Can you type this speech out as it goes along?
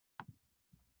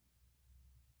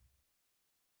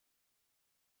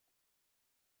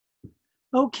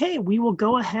Okay, we will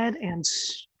go ahead and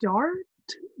start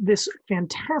this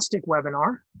fantastic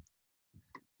webinar.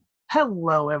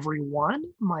 Hello, everyone.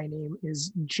 My name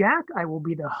is Jack. I will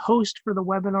be the host for the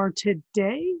webinar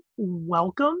today.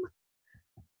 Welcome.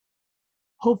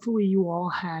 Hopefully you all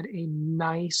had a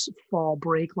nice fall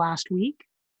break last week.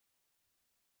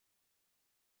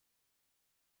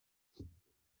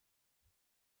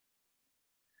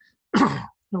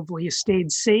 Hopefully you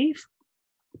stayed safe.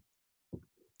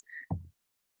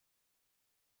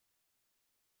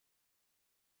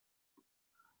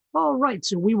 All right,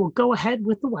 so we will go ahead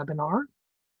with the webinar.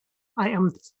 I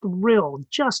am thrilled,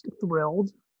 just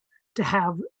thrilled to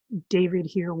have David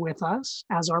here with us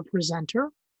as our presenter.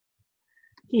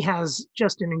 He has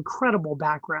just an incredible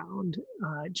background,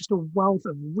 just a wealth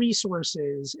of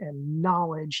resources and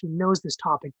knowledge. He knows this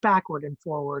topic backward and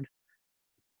forward.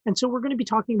 And so we're going to be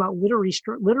talking about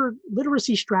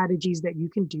literacy strategies that you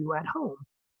can do at home.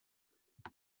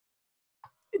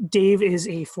 Dave is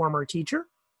a former teacher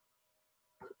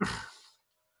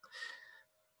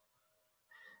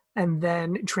and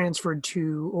then transferred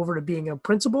over to being a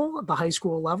principal at the high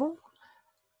school level,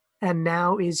 and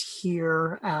now is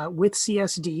here with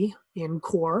CSD in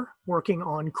CORE, working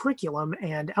on curriculum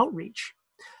and outreach,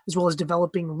 as well as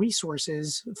developing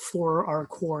resources for our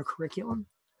CORE curriculum.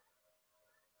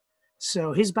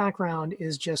 So his background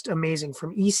is just amazing,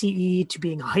 from ECE to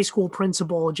being a high school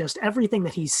principal. Just everything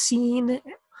that he's seen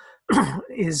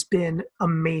has been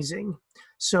amazing.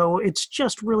 So it's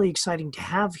just really exciting to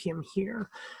have him here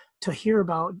to hear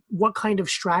about what kind of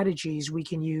strategies we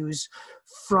can use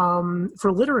for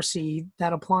literacy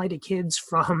that apply to kids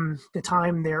from the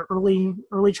time they're early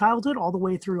childhood all the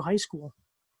way through high school.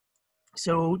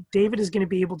 So David is going to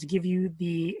be able to give you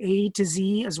the A to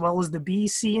Z as well as the B,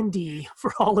 C, and D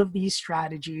for all of these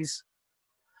strategies.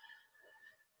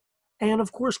 And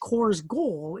of course, CORE's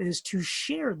goal is to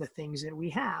share the things that we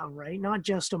have, right? Not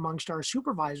just amongst our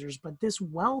supervisors, but this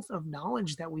wealth of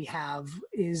knowledge that we have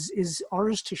is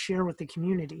ours to share with the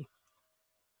community.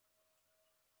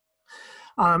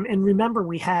 And remember,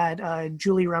 we had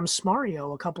Julie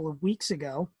Rems-Smario a couple of weeks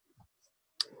ago.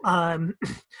 I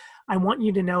want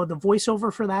you to know the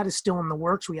voiceover for that is still in the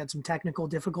works. We had some technical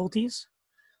difficulties.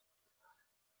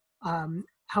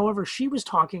 However, she was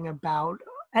talking about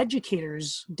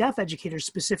educators, deaf educators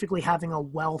specifically, having a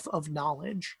wealth of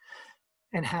knowledge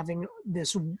and having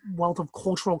this wealth of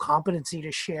cultural competency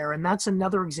to share. And that's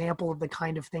another example of the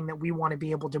kind of thing that we want to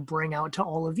be able to bring out to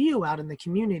all of you out in the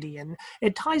community. And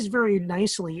it ties very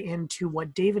nicely into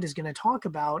what David is going to talk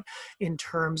about in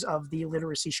terms of the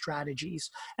literacy strategies,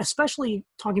 especially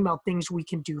talking about things we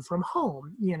can do from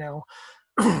home. You know,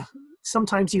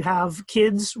 sometimes you have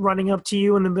kids running up to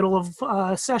you in the middle of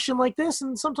a session like this,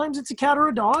 and sometimes it's a cat or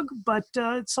a dog, but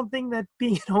it's something that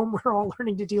being at home, we're all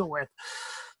learning to deal with.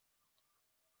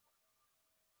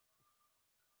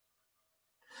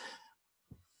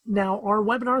 Now, our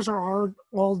webinars are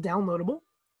all downloadable.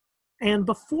 And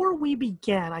before we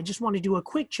begin, I just want to do a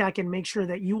quick check and make sure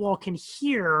that you all can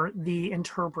hear the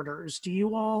interpreters. Do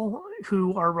you all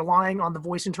who are relying on the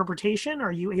voice interpretation,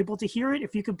 are you able to hear it?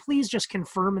 If you could please just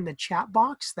confirm in the chat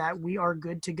box that we are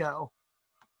good to go.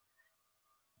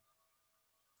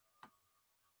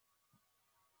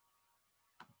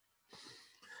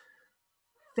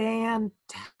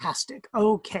 Fantastic.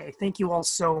 Okay, thank you all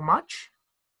so much.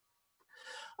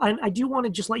 And I do want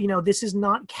to just let you know, this is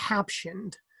not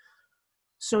captioned.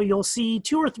 So you'll see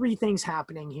 2 or 3 things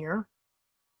happening here.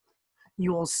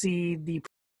 You will see the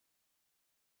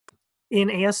in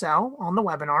ASL on the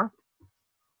webinar.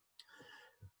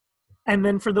 And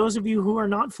then for those of you who are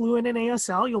not fluent in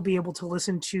ASL, you'll be able to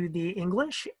listen to the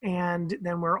English. And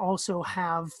then we'll also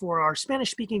have, for our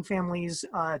Spanish-speaking families,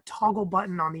 a toggle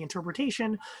button on the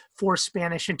interpretation for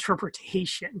Spanish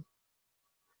interpretation.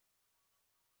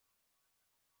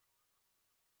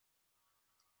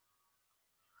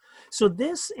 So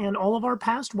this and all of our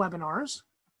past webinars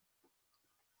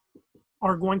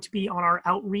are going to be on our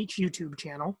Outreach YouTube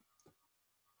channel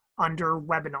under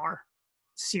Webinar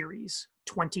Series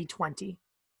 2020.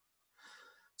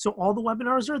 So all the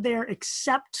webinars are there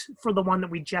except for the one that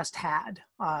we just had.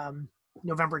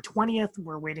 November 20th,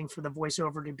 we're waiting for the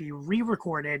voiceover to be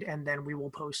re-recorded, and then we will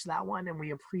post that one. And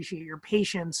we appreciate your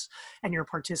patience and your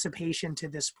participation to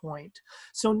this point.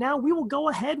 So now we will go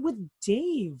ahead with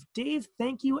Dave. Dave,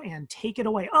 thank you, and take it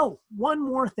away. Oh, one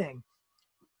more thing.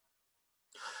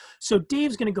 So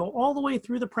Dave's going to go all the way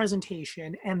through the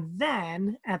presentation, and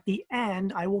then at the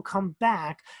end, I will come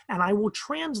back and I will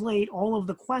translate all of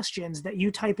the questions that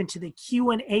you type into the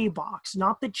Q&A box,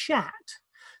 not the chat.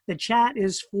 The chat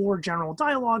is for general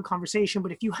dialogue, conversation,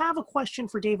 but if you have a question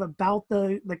for Dave about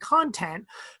the content,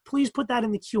 please put that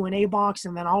in the Q&A box,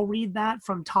 and then I'll read that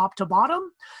from top to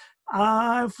bottom.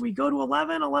 If we go to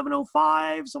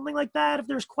 11:05, something like that, if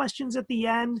there's questions at the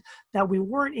end that we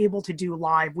weren't able to do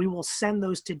live, we will send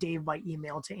those to Dave by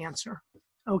email to answer.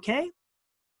 Okay?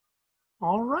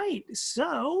 All right,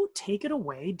 so take it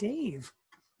away, Dave.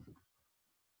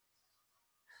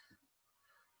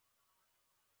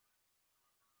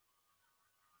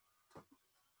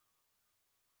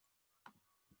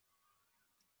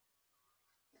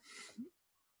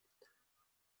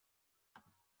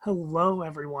 Hello,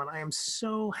 everyone. I am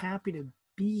so happy to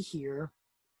be here.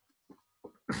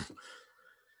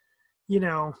 You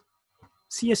know,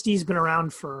 CSD's been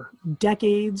around for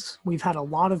decades. We've had a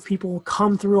lot of people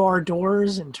come through our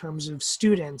doors in terms of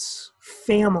students,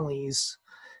 families,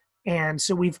 and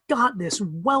so we've got this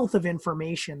wealth of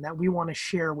information that we want to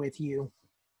share with you.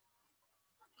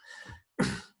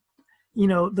 You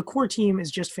know, the core team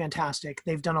is just fantastic.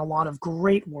 They've done a lot of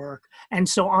great work. And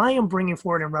so I am bringing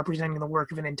forward and representing the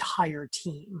work of an entire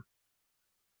team.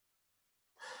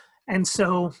 And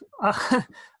so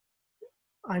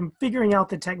I'm figuring out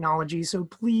the technology, so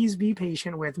please be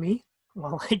patient with me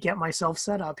while I get myself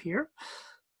set up here.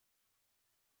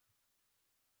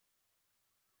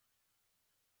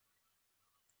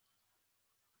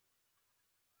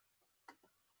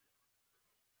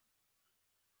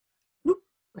 Oop,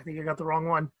 I think I got the wrong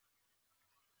one.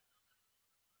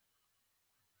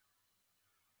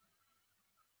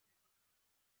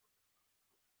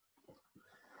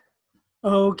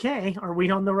 Okay, are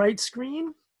we on the right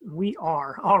screen? We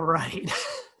are. All right.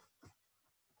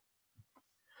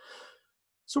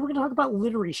 So we're going to talk about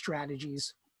literary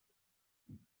strategies.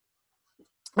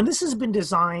 And this has been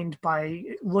designed by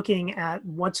looking at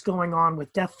what's going on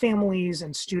with deaf families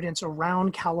and students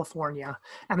around California.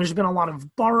 And there's been a lot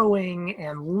of borrowing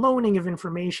and loaning of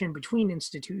information between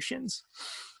institutions.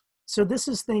 So this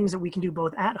is things that we can do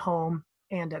both at home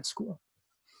and at school.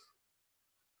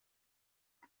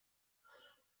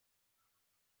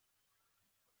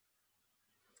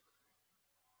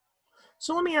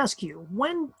 So let me ask you,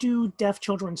 when do deaf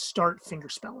children start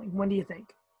fingerspelling? When do you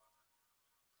think?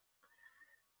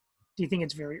 Do you think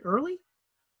it's very early?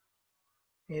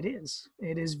 It is.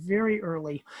 It is very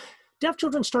early. Deaf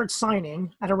children start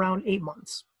signing at around 8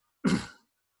 months.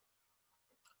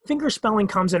 Fingerspelling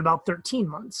comes at about 13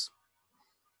 months.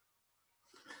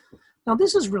 Now,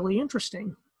 this is really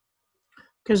interesting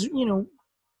because, you know,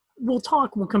 we'll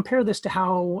compare this to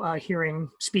how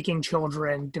speaking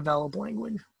children develop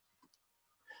language.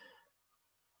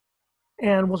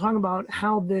 And we'll talk about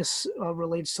how this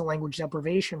relates to language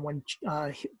deprivation when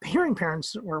hearing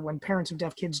parents or when parents of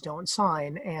deaf kids don't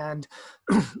sign and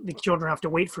the children have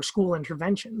to wait for school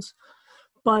interventions.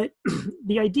 But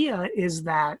the idea is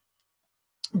that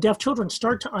deaf children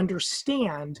start to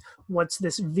understand what's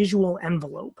this visual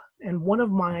envelope. And one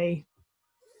of my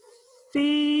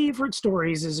favorite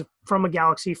stories is from a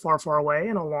galaxy far, far away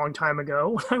and a long time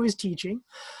ago when I was teaching.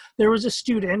 There was a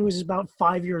student who was about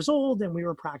 5 years old and we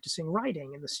were practicing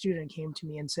writing, and the student came to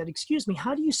me and said, "Excuse me,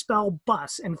 how do you spell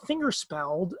bus?" And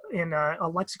fingerspelled in a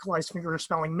lexicalized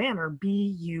fingerspelling manner,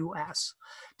 B-U-S.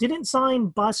 Didn't sign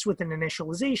bus with an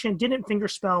initialization, didn't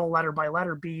fingerspell letter by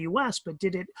letter B-U-S, but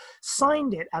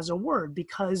signed it as a word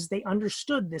because they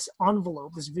understood this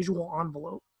envelope, this visual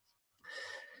envelope.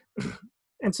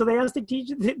 And so they asked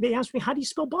me, "How do you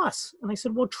spell bus?" And I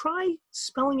said, "Well, try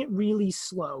spelling it really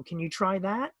slow. Can you try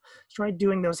that? Try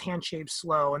doing those hand shapes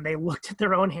slow." And they looked at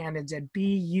their own hand and said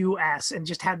B-U-S and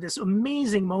just had this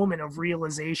amazing moment of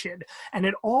realization. And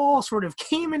it all sort of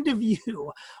came into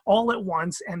view all at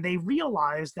once. And they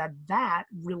realized that that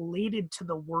related to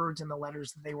the words and the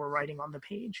letters that they were writing on the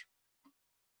page.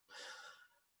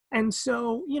 And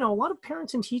so, you know, a lot of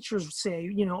parents and teachers say,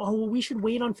 you know, "Oh, well, we should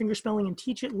wait on fingerspelling and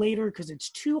teach it later because it's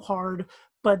too hard."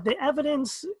 But the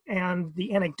evidence and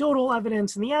the anecdotal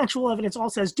evidence and the actual evidence all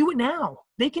says, do it now.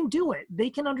 They can do it. They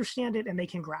can understand it and they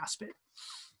can grasp it.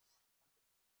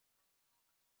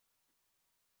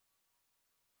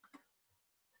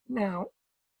 Now,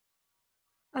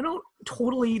 I don't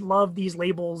totally love these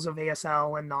labels of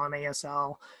ASL and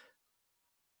non-ASL.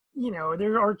 You know,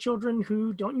 there are children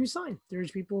who don't use sign. There's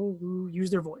people who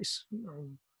use their voice,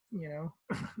 you know,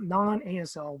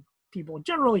 non-ASL people,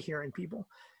 generally hearing people.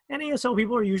 And ASL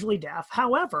people are usually deaf.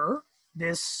 However,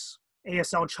 this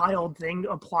ASL child thing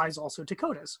applies also to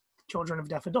CODAs, children of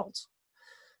deaf adults.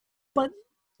 But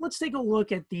let's take a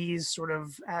look at these sort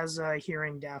of as a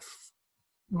hearing deaf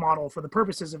model for the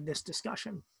purposes of this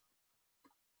discussion.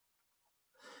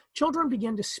 Children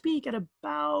begin to speak at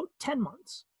about 10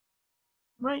 months.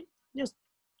 right? Just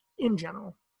in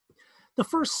general. The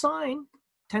first sign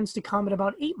tends to come at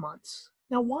about 8 months.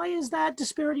 Now, why is that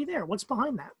disparity there? What's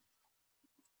behind that?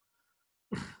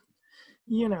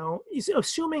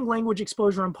 Assuming language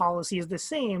exposure and policy is the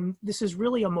same, this is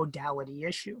really a modality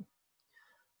issue,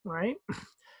 right?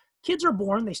 Kids are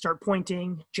born, they start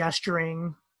pointing,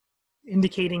 gesturing,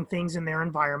 indicating things in their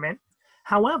environment.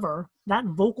 However, that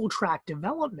vocal tract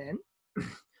development,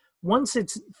 once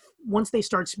they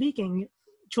start speaking,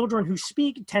 children who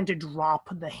speak tend to drop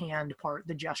the hand part,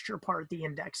 the gesture part, the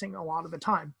indexing a lot of the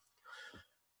time.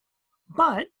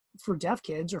 But for deaf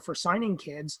kids or for signing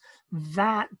kids,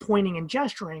 that pointing and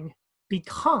gesturing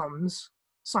becomes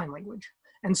sign language.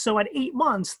 And so at 8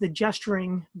 months, the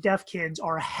gesturing deaf kids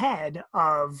are ahead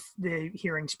of the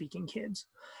hearing speaking kids.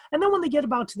 And then when they get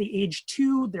about to the age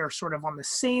 2, they're sort of on the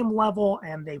same level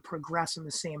and they progress in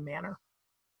the same manner.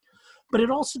 But it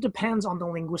also depends on the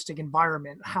linguistic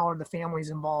environment. How are the families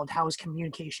involved? How is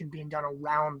communication being done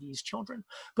around these children?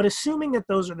 But assuming that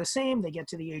those are the same, they get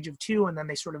to the age of 2 and then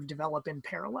they sort of develop in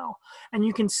parallel. And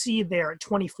you can see there at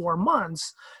 24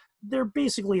 months, they're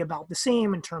basically about the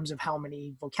same in terms of how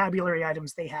many vocabulary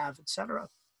items they have, etc.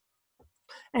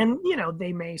 And,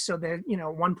 they may, so that,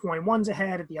 one point one's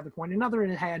ahead, at the other point another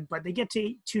ahead, but they get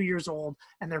to 2 years old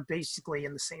and they're basically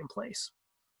in the same place.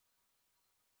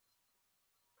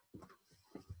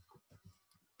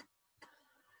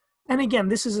 And again,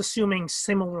 this is assuming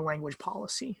similar language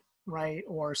policy, right?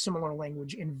 Or similar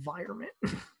language environment.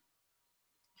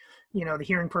 The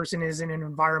hearing person is in an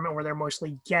environment where they're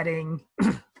mostly getting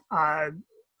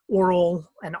oral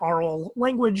and oral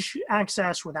language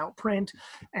access without print.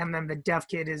 And then the deaf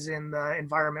kid is in the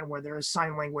environment where there is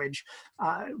sign language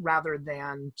rather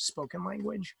than spoken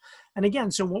language. And again,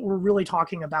 so what we're really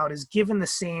talking about is given the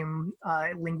same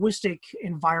linguistic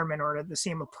environment or the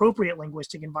same appropriate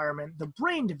linguistic environment, the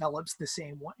brain develops the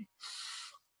same way.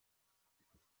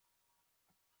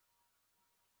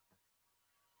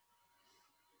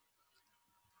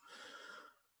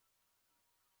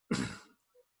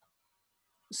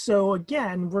 So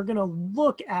again, we're going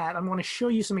to I'm going to show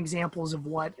you some examples of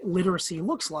what literacy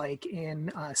looks like in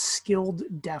skilled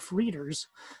deaf readers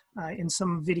in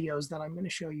some videos that I'm going to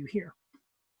show you here.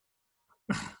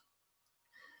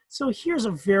 So here's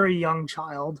a very young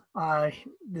child.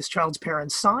 This child's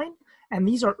parents sign, and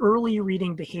these are early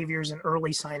reading behaviors and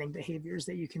early signing behaviors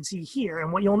that you can see here.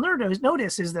 And what you'll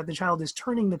notice is that the child is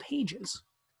turning the pages.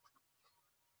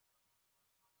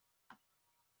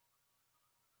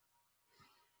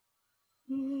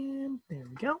 And there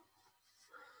we go.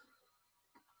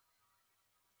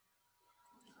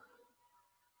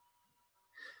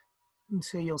 And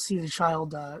so you'll see the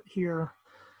child here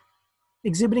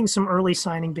exhibiting some early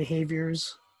signing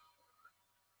behaviors,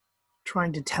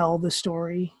 trying to tell the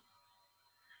story,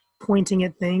 pointing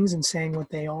at things and saying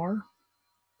what they are.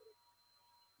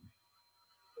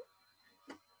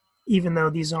 Even though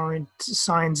these aren't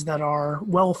signs that are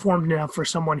well formed enough for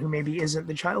someone who maybe isn't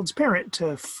the child's parent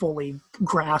to fully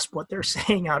grasp what they're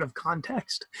saying out of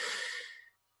context.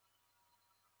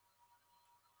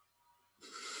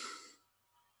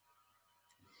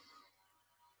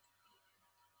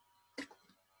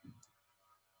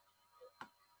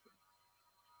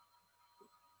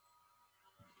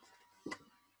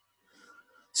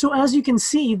 So as you can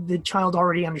see, the child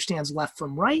already understands left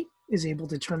from right, is able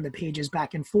to turn the pages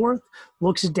back and forth,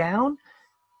 looks down,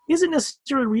 isn't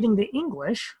necessarily reading the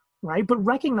English, right, but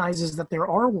recognizes that there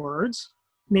are words,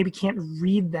 maybe can't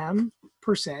read them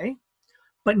per se,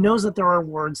 but knows that there are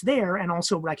words there and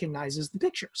also recognizes the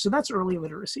picture. So that's early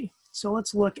literacy. So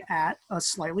let's look at a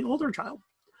slightly older child.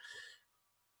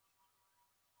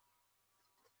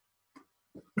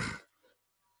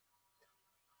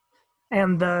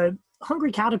 And the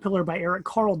Hungry Caterpillar by Eric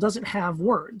Carle doesn't have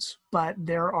words, but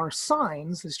there are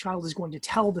signs. This child is going to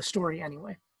tell the story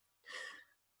anyway.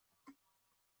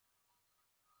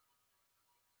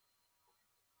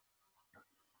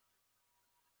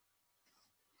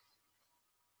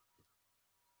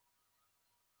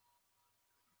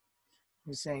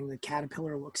 He's saying the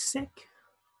caterpillar looks sick.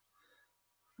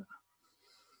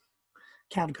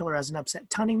 Caterpillar has an upset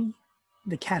tummy.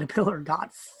 The caterpillar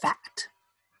got fat.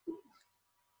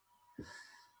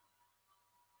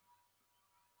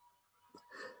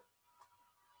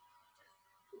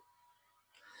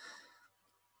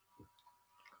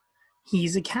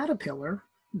 He's a caterpillar,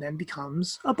 then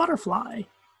becomes a butterfly.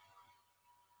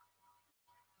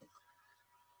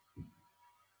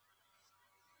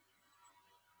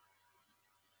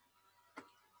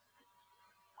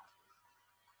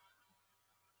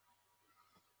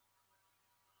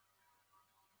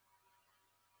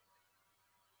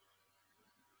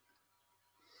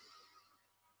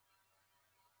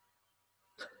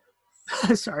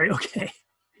 Sorry, okay.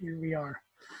 Here we are.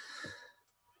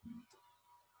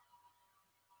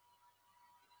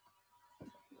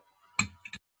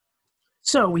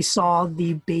 So we saw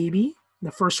the baby,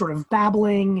 the first sort of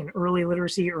babbling and early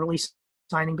literacy, early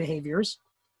signing behaviors.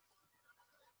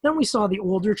 Then we saw the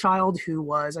older child who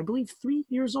was, I believe, 3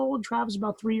 years old. Travis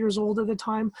about 3 years old at the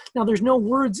time. Now, there's no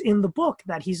words in the book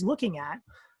that he's looking at,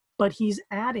 but he's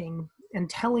adding and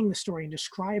telling the story and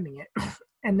describing it.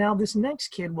 And now this next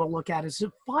kid we'll look at is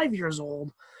 5 years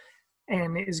old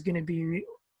and is going to be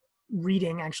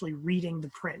actually reading the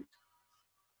print.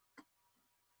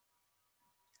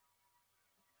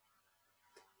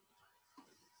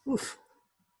 Oof,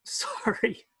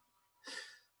 sorry.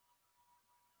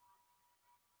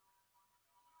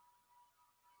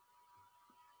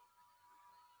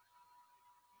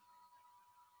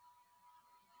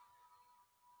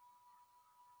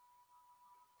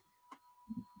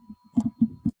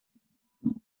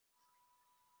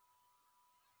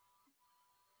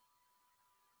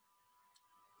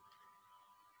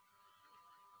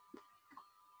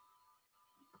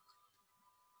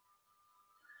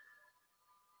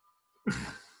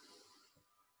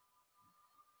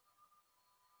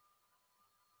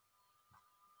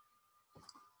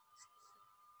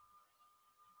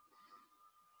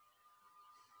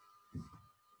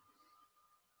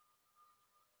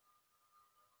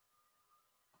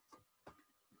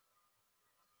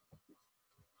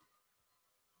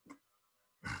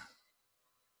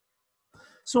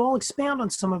 So I'll expand on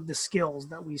some of the skills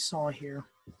that we saw here.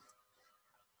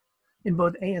 In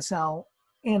both ASL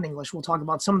and English, we'll talk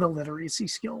about some of the literacy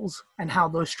skills and how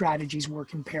those strategies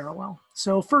work in parallel.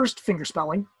 So first,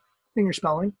 fingerspelling,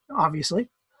 obviously.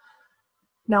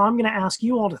 Now I'm going to ask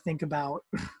you all to think about,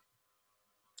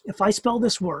 if I spell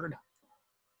this word,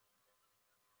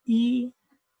 E-N-G-L-I-S-H,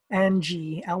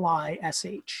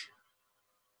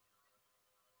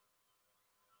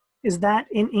 is that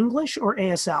in English or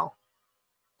ASL?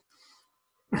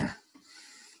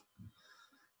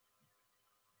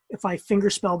 If I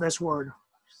fingerspell this word.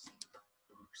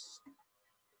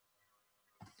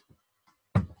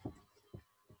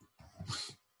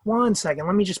 One second,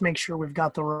 let me just make sure we've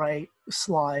got the right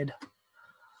slide.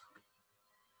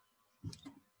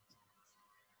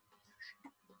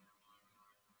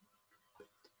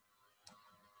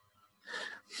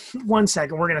 One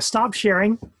second, we're going to stop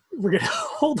sharing. We're going to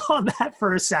hold on that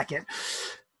for a second.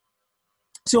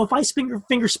 So if I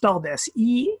finger spell this,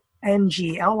 E-N-G-L-I-S-H,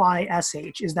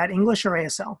 is that English or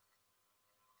ASL?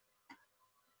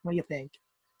 What do you think?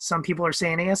 Some people are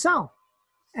saying ASL.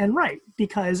 And right,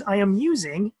 because I am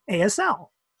using ASL.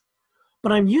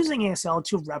 But I'm using ASL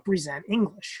to represent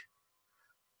English,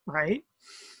 right?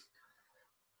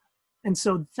 And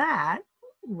so that,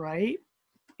 right,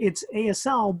 it's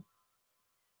ASL,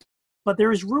 but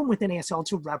there is room within ASL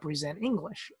to represent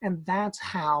English. And that's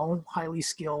how highly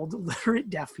skilled, literate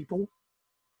deaf people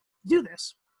do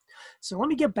this. So let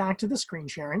me get back to the screen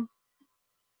sharing.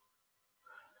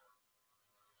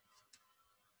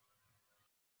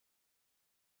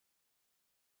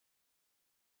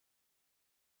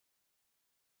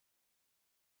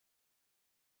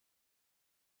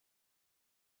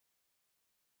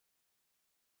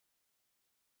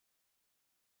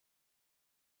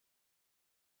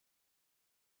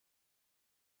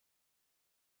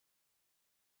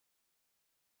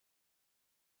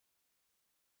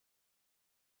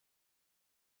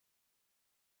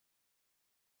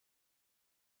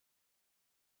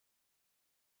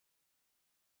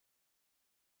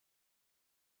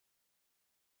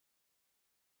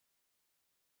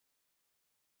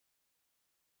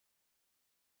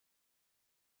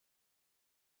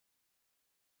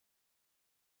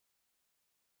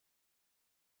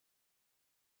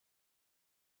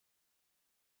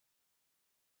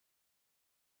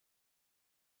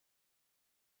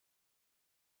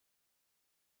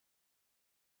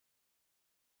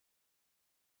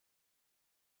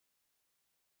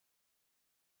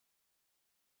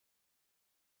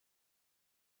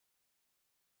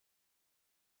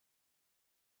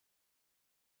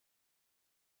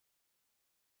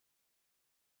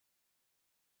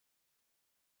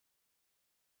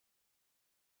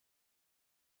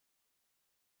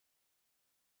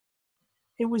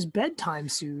 It was bedtime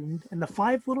soon, and the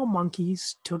 5 little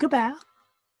monkeys took a bath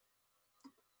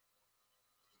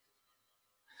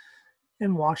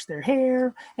and washed their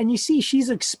hair. And you see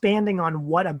she's expanding on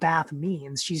what a bath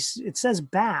means. It says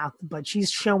bath, but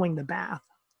she's showing the bath.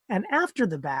 And after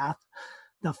the bath,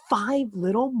 the 5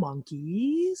 little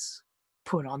monkeys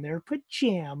put on their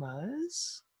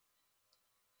pajamas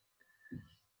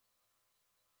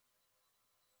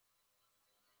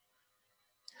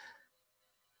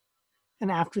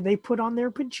And after they put on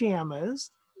their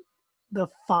pajamas, the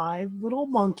 5 little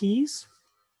monkeys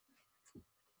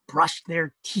brushed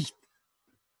their teeth.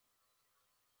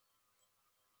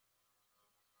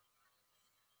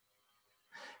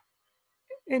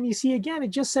 And you see, again, it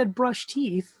just said brush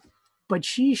teeth, but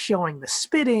she's showing the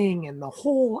spitting and the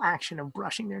whole action of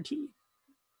brushing their teeth.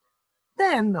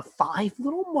 Then the 5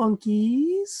 little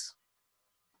monkeys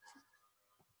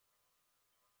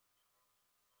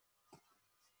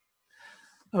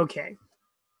okay.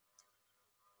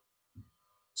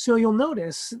 So you'll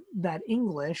notice that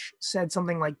English said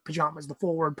something like pajamas, the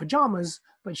full word pajamas,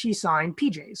 but she signed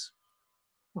PJs,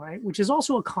 right? Which is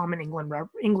also a common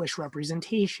English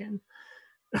representation,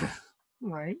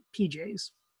 right?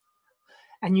 PJs.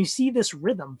 And you see this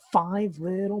rhythm, 5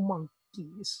 little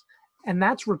monkeys. And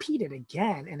that's repeated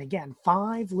again and again.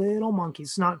 5 little monkeys.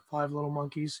 It's not 5 little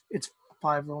monkeys. It's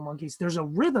 5 little monkeys. There's a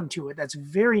rhythm to it that's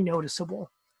very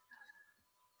noticeable.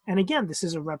 And again, this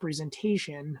is a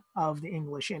representation of the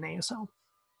English in ASL.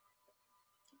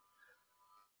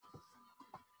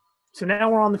 So now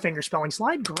we're on the fingerspelling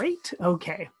slide. Great.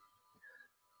 Okay.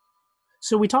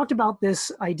 So we talked about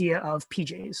this idea of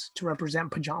PJs to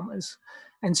represent pajamas.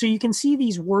 And so you can see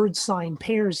these word sign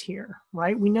pairs here,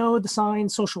 right? We know the sign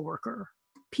social worker,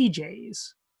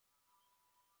 PJs,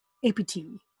 APT,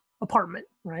 apartment,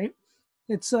 right?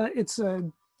 It's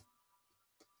a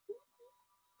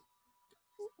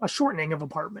shortening of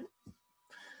apartment,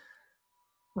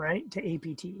 right, to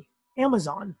APT.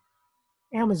 Amazon.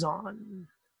 Amazon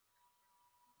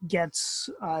gets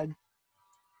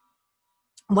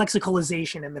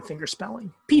lexicalization in the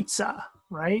fingerspelling. Pizza,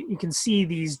 right? You can see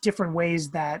these different ways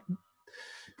that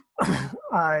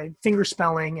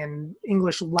fingerspelling and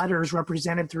English letters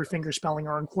represented through fingerspelling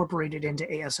are incorporated into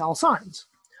ASL signs.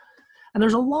 And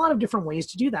there's a lot of different ways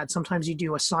to do that. Sometimes you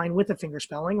do a sign with a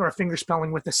fingerspelling or a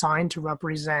fingerspelling with a sign to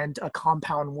represent a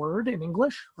compound word in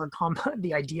English, or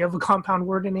the idea of a compound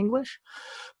word in English.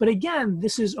 But again,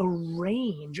 this is a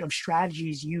range of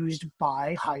strategies used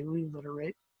by highly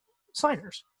literate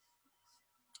signers.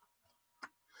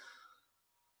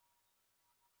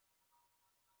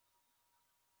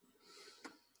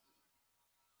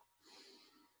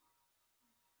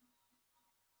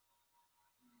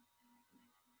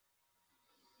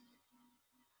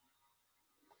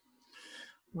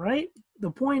 Right?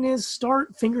 The point is,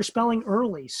 start fingerspelling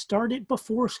early. Start it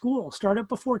before school. Start it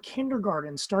before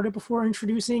kindergarten. Start it before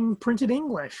introducing printed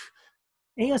English.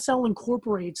 ASL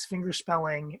incorporates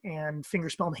fingerspelling and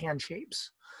fingerspelled hand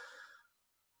shapes.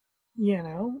 You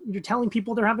know, you're telling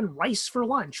people they're having rice for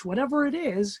lunch. Whatever it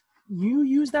is, you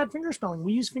use that fingerspelling.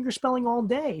 We use fingerspelling all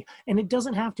day, and it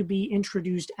doesn't have to be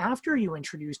introduced after you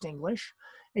introduced English.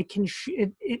 It can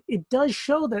it does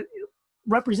show that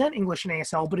represent English in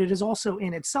ASL, but it is also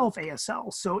in itself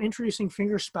ASL. So introducing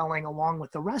fingerspelling along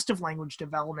with the rest of language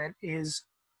development is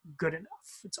good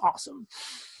enough. It's awesome.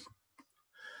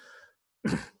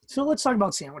 So let's talk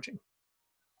about sandwiching.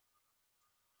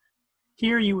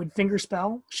 Here you would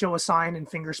fingerspell, show a sign and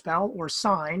fingerspell, or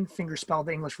sign, fingerspell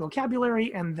the English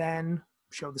vocabulary, and then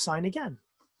show the sign again.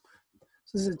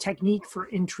 So this is a technique for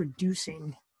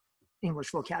introducing English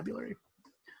vocabulary.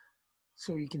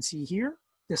 So you can see here,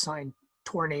 the sign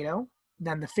tornado,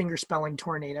 then the fingerspelling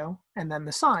tornado, and then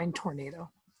the sign tornado.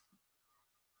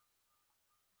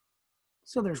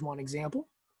 So there's one example.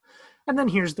 And then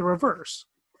here's the reverse,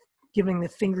 giving the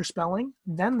fingerspelling,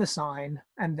 then the sign,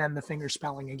 and then the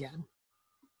fingerspelling again.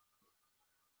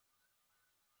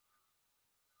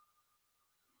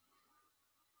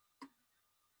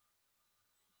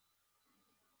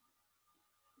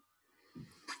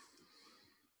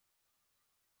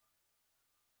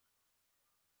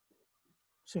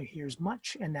 So here's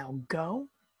much, and now go,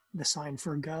 the sign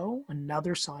for go,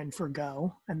 another sign for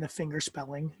go, and the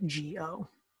fingerspelling G-O.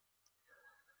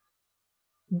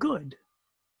 Good,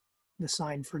 the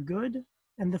sign for good,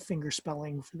 and the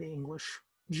fingerspelling for the English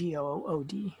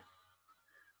G-O-O-D.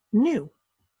 New,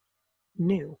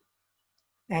 new,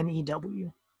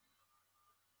 N-E-W.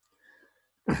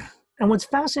 And what's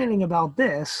fascinating about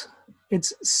this,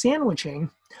 it's sandwiching,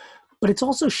 but it's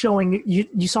also showing,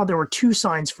 you saw there were 2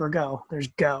 signs for go. There's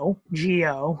go,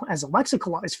 G-O, as a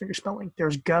lexicalized fingerspelling.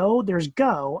 There's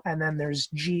go, and then there's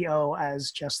G-O as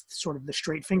just sort of the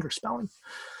straight fingerspelling.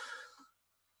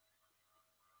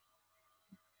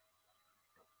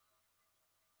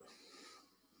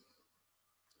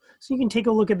 So you can take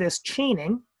a look at this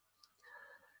chaining.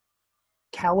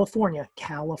 California,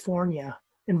 California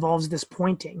involves this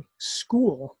pointing.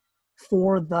 School,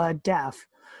 for the deaf.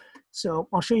 So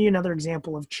I'll show you another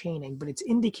example of chaining, but it's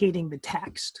indicating the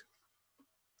text.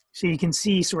 So you can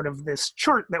see sort of this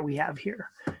chart that we have here.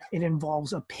 It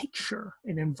involves a picture.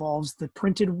 It involves the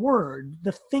printed word,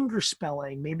 the finger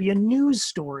spelling, maybe a news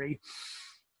story.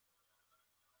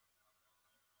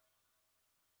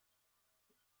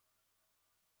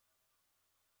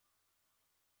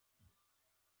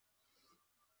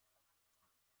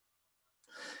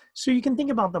 So you can think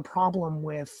about the problem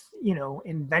with,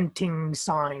 inventing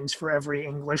signs for every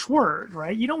English word,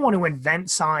 right? You don't want to invent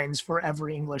signs for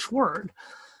every English word.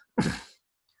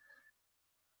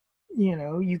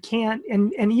 You can't,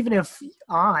 and even if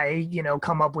I,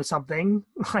 come up with something,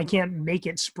 I can't make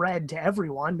it spread to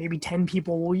everyone. Maybe 10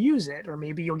 people will use it, or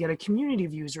maybe you'll get a community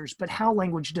of users. But how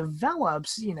language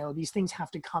develops, these things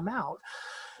have to come out.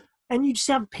 And you just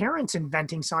have parents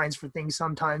inventing signs for things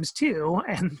sometimes too.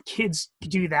 And kids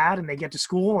do that and they get to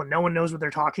school and no one knows what they're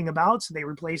talking about. So they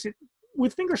replace it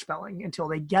with finger spelling until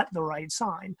they get the right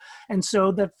sign. And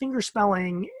so the finger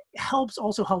spelling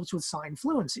also helps with sign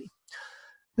fluency.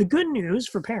 The good news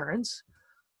for parents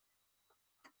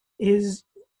is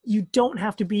you don't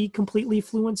have to be completely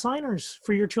fluent signers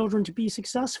for your children to be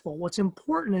successful. What's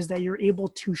important is that you're able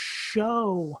to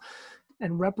show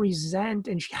and represent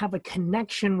and have a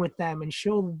connection with them and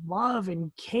show love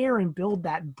and care and build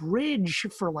that bridge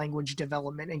for language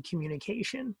development and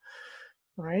communication,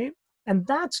 right? And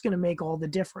that's going to make all the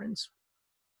difference.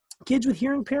 Kids with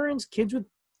hearing parents, kids with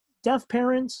deaf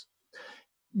parents,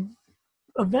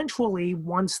 eventually,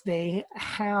 once they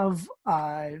have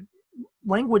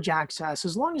language access,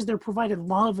 as long as they're provided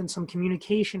love and some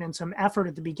communication and some effort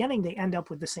at the beginning, they end up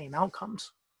with the same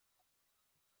outcomes.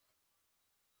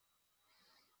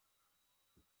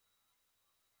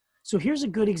 So here's a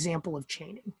good example of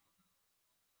chaining.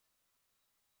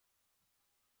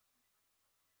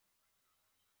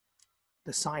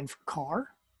 The sign for car,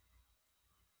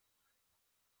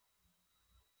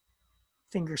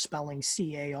 finger spelling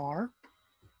C-A-R,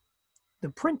 the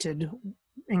printed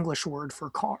English word for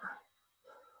car,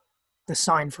 the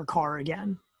sign for car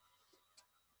again.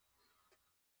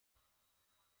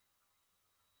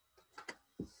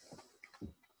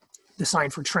 The sign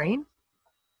for train,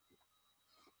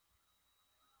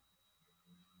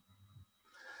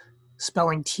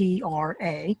 spelling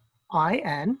T-R-A-I-N,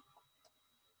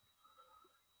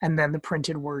 and then the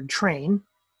printed word train,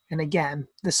 and again,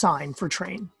 the sign for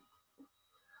train.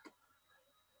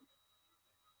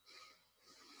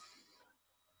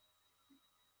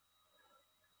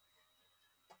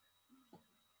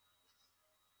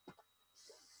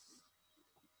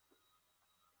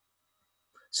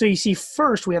 So you see,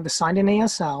 first we have the signed in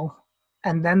ASL,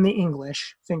 and then the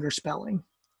English finger spelling,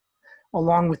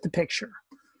 along with the picture.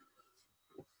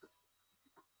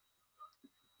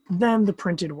 Then the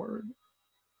printed word,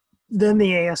 then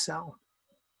the ASL.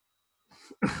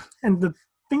 And the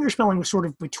finger spelling was sort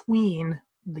of between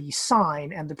the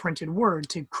sign and the printed word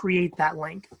to create that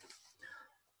link.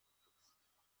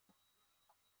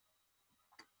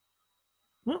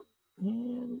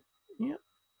 And, yeah.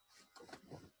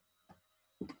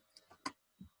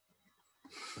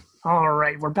 All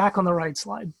right, we're back on the right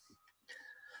slide.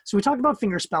 So we talked about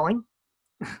finger spelling.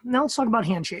 Now let's talk about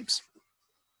hand shapes.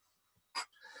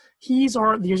 These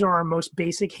are our most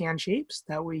basic hand shapes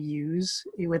that we use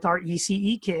with our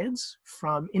ECE kids,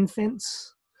 from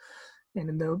infants. And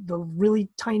in the really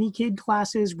tiny kid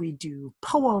classes, we do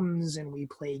poems and we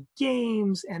play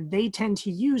games, and they tend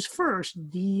to use first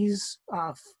these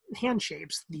hand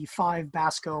shapes, the 5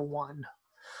 Basco 1.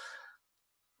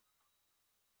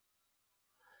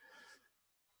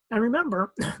 And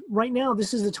remember, right now,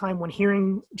 this is the time when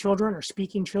hearing children or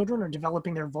speaking children are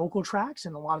developing their vocal tracts,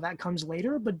 and a lot of that comes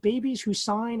later. But babies who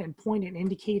sign and point and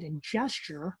indicate and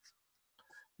gesture,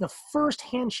 the first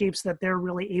hand shapes that they're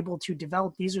really able to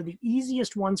develop, these are the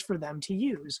easiest ones for them to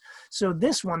use. So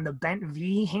this one, the bent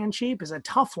V hand shape, is a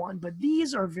tough one, but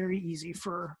these are very easy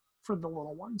for the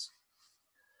little ones.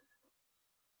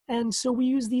 And so we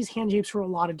use these hand shapes for a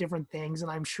lot of different things. And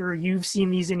I'm sure you've seen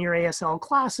these in your ASL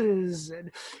classes,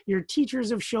 and your teachers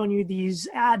have shown you these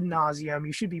ad nauseum.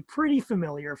 You should be pretty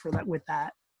familiar with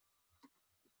that.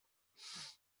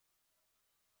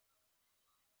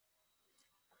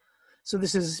 So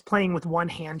this is playing with one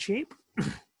hand shape.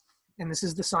 And this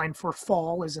is the sign for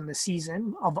fall, as in the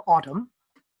season of autumn.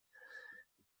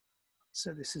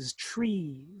 So this is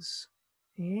trees.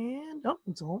 And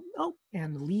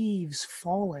and leaves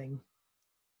falling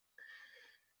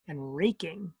and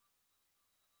raking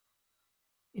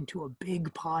into a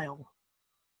big pile,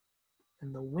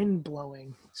 and the wind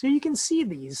blowing. So you can see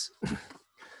these.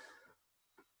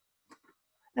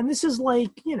 And this is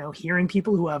like, you know, hearing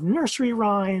people who have nursery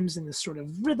rhymes and this sort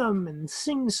of rhythm and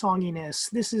sing-songiness.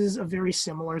 This is a very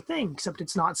similar thing, except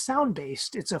it's not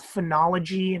sound-based. It's a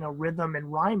phonology and a rhythm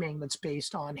and rhyming that's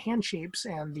based on hand shapes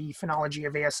and the phonology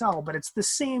of ASL, but it's the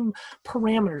same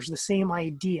parameters, the same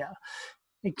idea,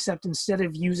 except instead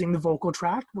of using the vocal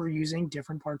tract, we're using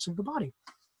different parts of the body.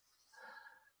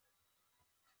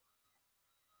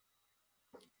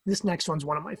 This next one's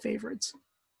one of my favorites.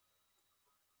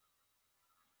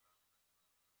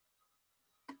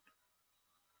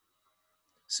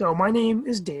 So my name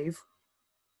is Dave,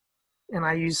 and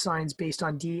I use signs based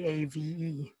on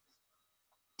DAVE.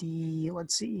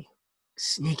 Let's see,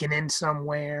 sneaking in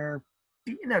somewhere,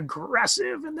 being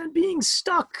aggressive, and then being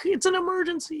stuck. It's an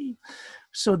emergency.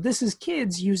 So this is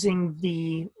kids using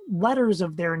the letters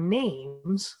of their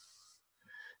names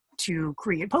to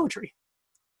create poetry.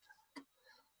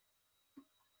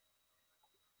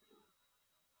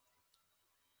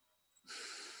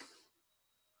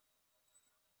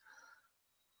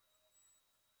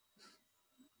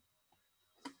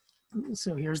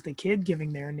 So here's the kid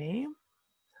giving their name.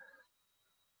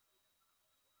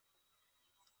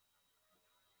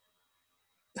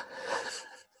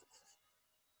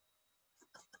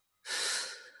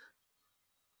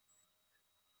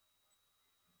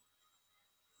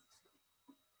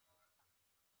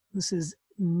 This is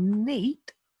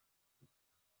Nate.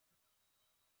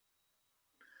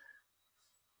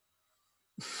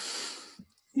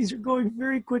 These are going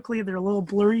very quickly. They're a little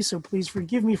blurry, so please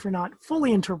forgive me for not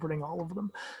fully interpreting all of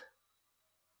them.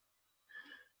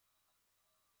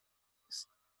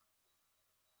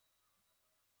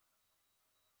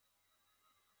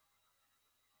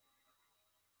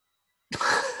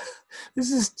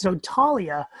 This is, so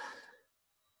Talia,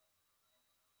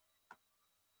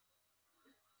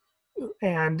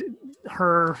 and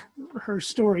her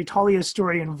story, Talia's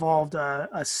story involved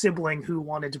a sibling who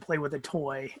wanted to play with a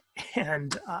toy,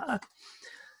 and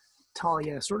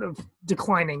Talia sort of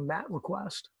declining that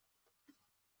request.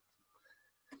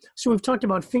 So we've talked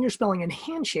about fingerspelling and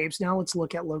hand shapes. Now let's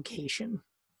look at location.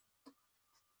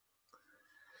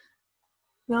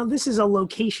 Now this is a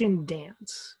location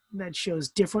dance that shows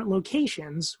different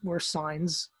locations where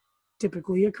signs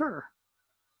typically occur.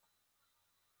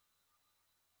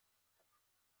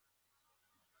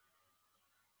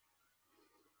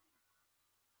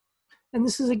 And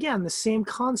this is, again, the same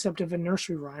concept of a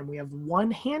nursery rhyme. We have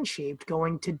one hand shaped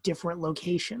going to different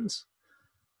locations.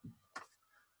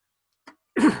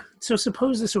 So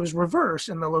suppose this was reversed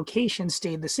and the location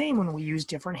stayed the same when we use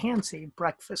different hand shapes: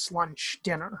 breakfast, lunch,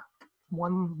 dinner.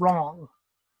 One wrong,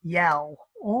 yell,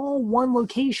 all one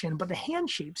location, but the hand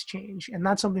shapes change. And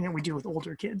that's something that we do with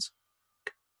older kids.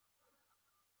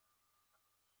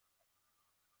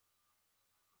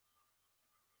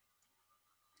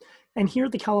 And here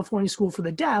at the California School for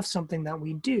the Deaf, something that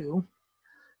we do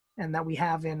and that we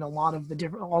have in a lot of the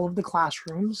different, all of the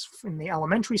classrooms in the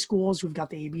elementary schools, we've got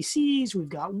the ABCs, we've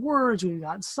got words, we've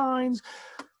got signs,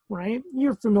 right?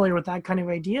 You're familiar with that kind of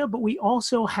idea, but we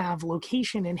also have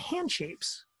location and hand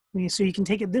shapes. So you can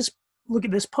take it, look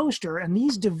at this poster and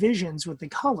these divisions with the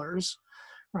colors,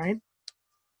 right?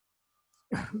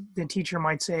 The teacher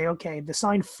might say, okay, the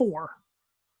sign 4,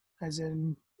 as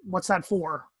in, what's that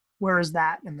for? Where is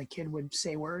that? And the kid would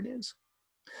say where it is.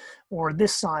 Or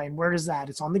this sign, where is that?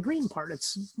 It's on the green part.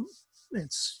 It's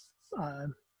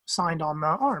signed on the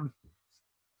arm.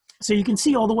 So you can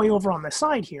see all the way over on the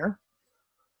side here,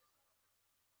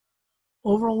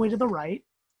 over all the way to the right,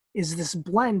 is this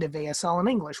blend of ASL and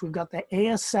English. We've got the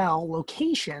ASL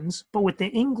locations, but with the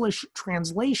English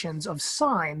translations of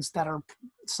signs that are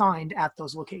signed at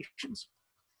those locations.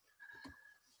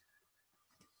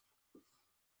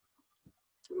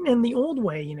 In the old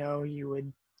way, you know, you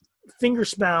would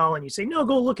fingerspell and you say, no,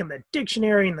 go look in the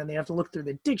dictionary, and then they have to look through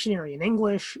the dictionary in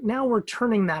English. Now we're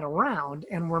turning that around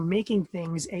and we're making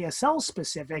things ASL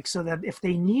specific so that if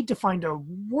they need to find a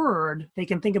word, they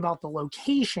can think about the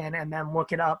location and then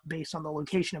look it up based on the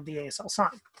location of the ASL sign.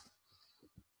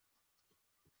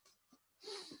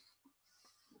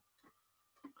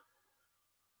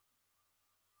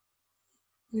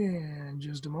 And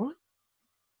just a moment.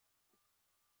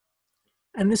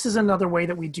 And this is another way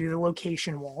that we do the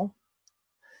location wall.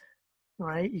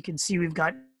 Right? You can see we've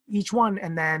got each one,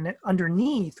 and then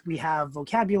underneath we have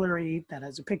vocabulary that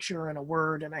has a picture and a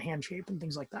word and a hand shape and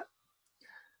things like that.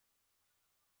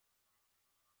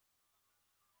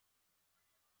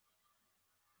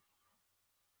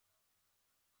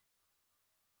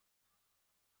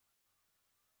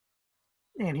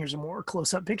 And here's a more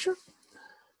close-up picture.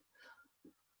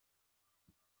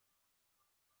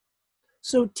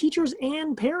 So teachers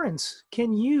and parents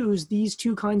can use these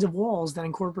two kinds of walls that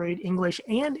incorporate English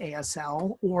and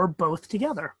ASL or both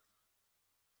together.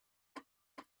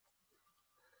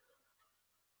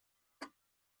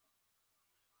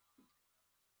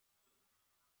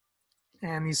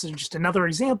 And this is just another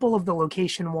example of the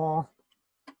location wall.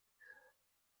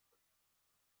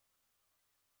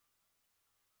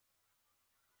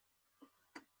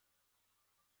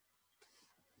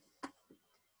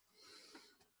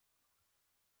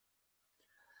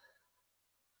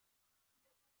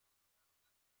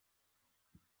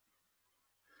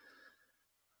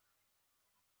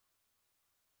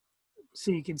 So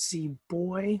you can see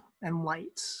boy and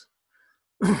lights.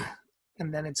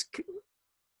 And then it's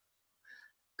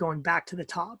going back to the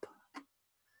top.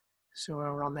 So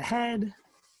we're on the head,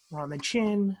 we're on the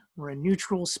chin, we're in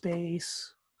neutral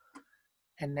space.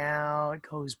 And now it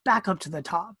goes back up to the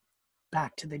top,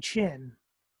 back to the chin,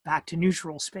 back to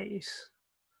neutral space.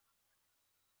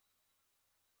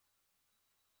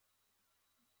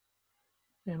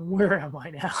 And where am I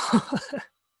now?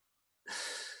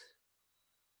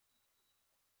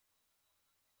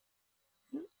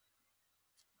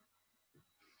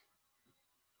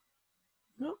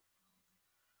 Nope.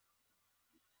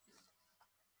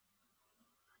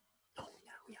 Oh, yeah.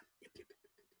 Yep.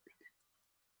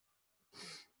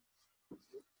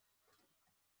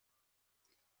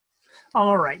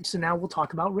 All right, so now we'll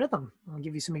talk about rhythm. I'll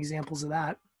give you some examples of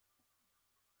that.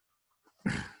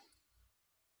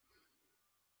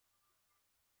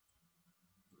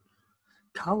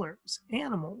 Colors,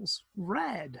 animals,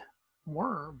 red,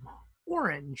 worm,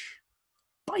 orange,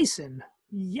 bison,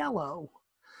 yellow.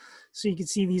 So you can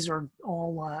see these are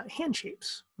all hand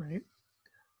shapes, right?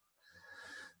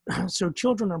 So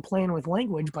children are playing with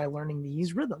language by learning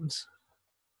these rhythms.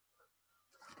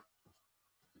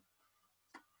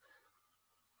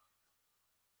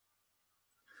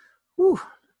 Whew.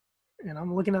 And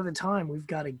I'm looking at the time. We've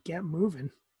got to get moving.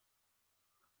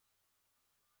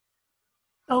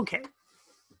 Okay.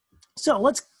 So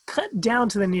let's cut down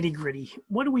to the nitty gritty.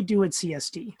 What do we do at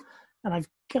CSD? And I've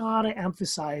got to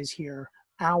emphasize here,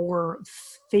 our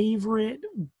favorite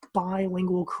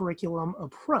bilingual curriculum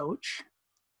approach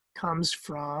comes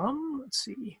from, let's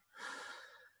see,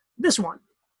 this one,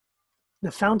 the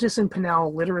Fountas and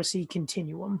Pinnell Literacy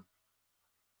Continuum.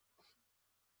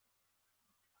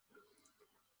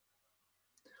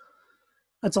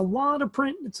 It's a lot of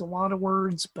print, it's a lot of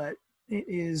words, but it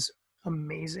is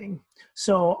amazing.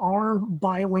 So our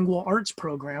bilingual arts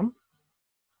program,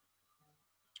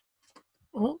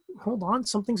 oh, hold on,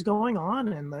 something's going on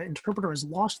and the interpreter has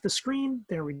lost the screen.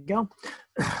 There we go.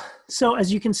 So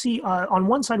as you can see, on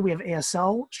one side we have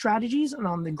ASL strategies and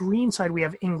on the green side we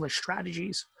have English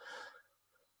strategies.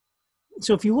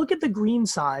 So if you look at the green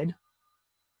side,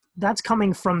 that's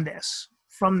coming from this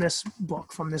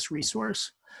book, from this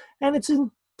resource. And it's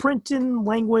in print in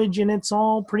language and it's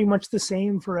all pretty much the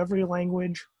same for every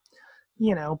language,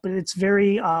 you know, but it's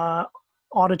very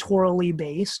auditorily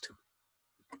based.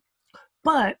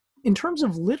 But in terms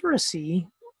of literacy,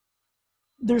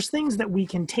 there's things that we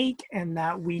can take and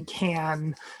that we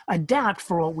can adapt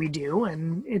for what we do.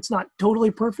 And it's not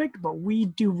totally perfect, but we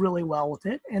do really well with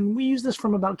it. And we use this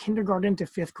from about kindergarten to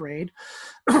 5th grade.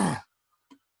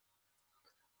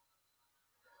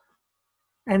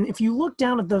 And if you look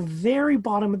down at the very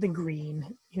bottom of the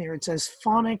green, here it says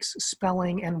phonics,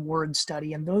 spelling, and word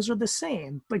study. And those are the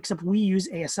same, except we use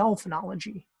ASL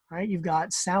phonology, right? You've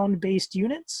got sound-based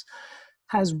units,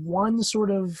 has one sort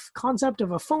of concept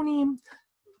of a phoneme.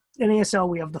 In ASL,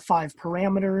 we have the 5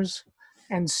 parameters.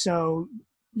 And so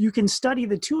you can study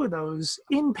the two of those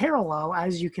in parallel,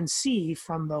 as you can see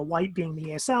from the white being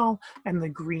the ASL and the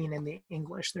green in the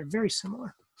English. They're very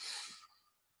similar.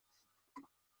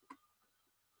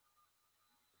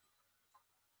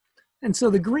 And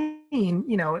so the green,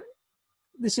 you know,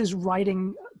 this is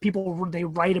writing, people, they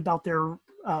write about their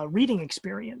reading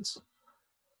experience.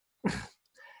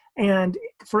 And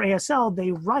for ASL,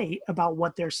 they write about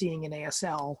what they're seeing in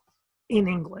ASL in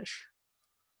English.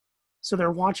 So they're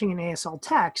watching an ASL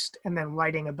text and then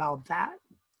writing about that.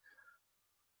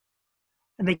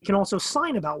 And they can also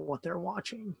sign about what they're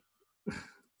watching.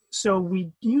 So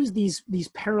we use these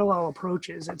parallel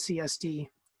approaches at CSD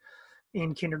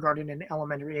in kindergarten and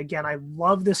elementary. Again, I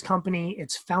love this company.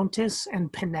 It's Fountas and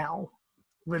Pinnell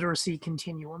Literacy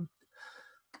Continuum.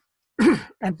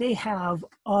 And they have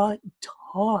a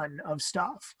ton of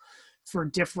stuff for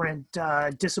different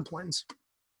disciplines.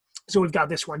 So we've got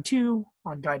this one too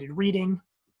on guided reading.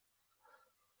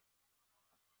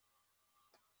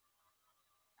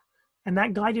 And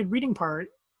that guided reading part,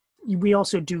 we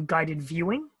also do guided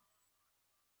viewing.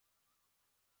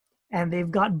 And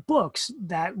they've got books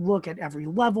that look at every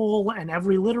level and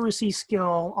every literacy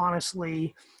skill.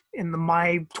 Honestly, in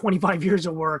my 25 years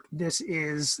of work, this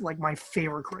is like my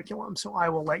favorite curriculum. So I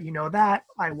will let you know that.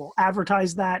 I will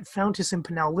advertise that. Fountas and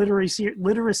Pinnell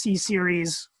Literacy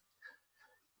Series.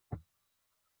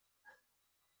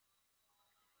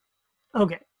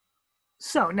 Okay,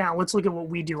 so now let's look at what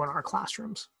we do in our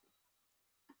classrooms.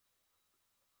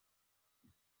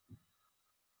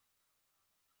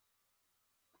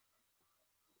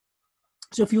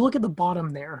 So if you look at the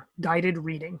bottom there, guided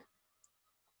reading.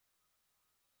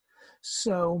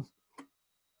 So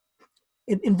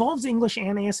it involves English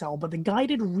and ASL, but the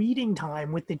guided reading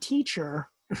time with the teacher,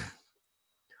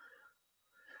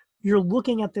 you're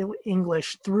looking at the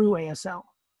English through ASL.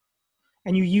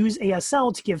 And you use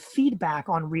ASL to give feedback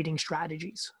on reading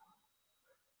strategies.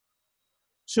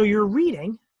 So you're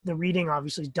reading, the reading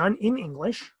obviously is done in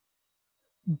English,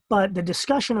 but the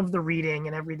discussion of the reading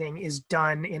and everything is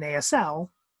done in ASL,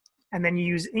 and then you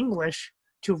use English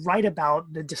to write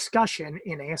about the discussion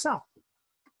in ASL.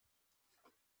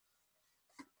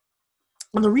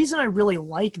 And the reason I really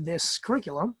like this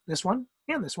curriculum, this one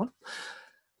and this one,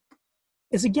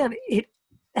 is again, it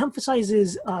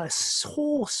emphasizes a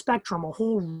whole spectrum, a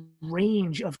whole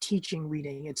range of teaching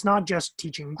reading. It's not just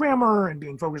teaching grammar and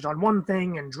being focused on one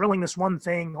thing and drilling this one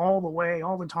thing all the way,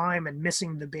 all the time, and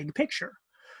missing the big picture,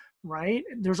 right?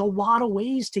 There's a lot of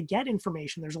ways to get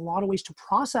information. There's a lot of ways to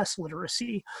process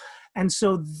literacy. And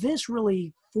so this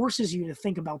really forces you to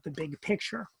think about the big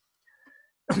picture.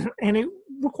 And it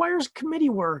requires committee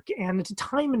work and it's a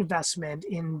time investment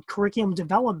in curriculum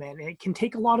development. It can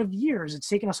take a lot of years. It's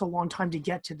taken us a long time to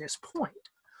get to this point.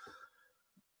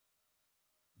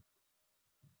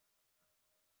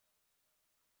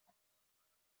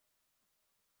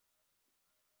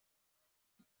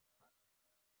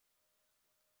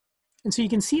 And so you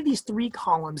can see these three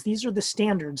columns. These are the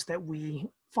standards that we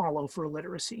follow for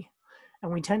literacy.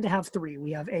 And we tend to have three.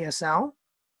 We have ASL,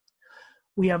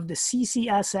 we have the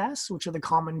CCSS, which are the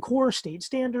Common Core state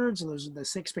standards. Those are the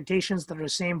expectations that are the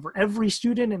same for every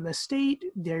student in the state.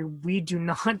 We do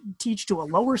not teach to a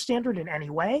lower standard in any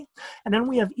way. And then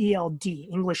we have ELD,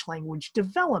 English Language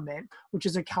Development, which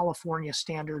is a California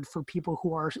standard for people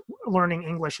who are learning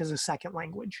English as a second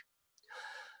language.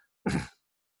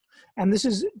 And this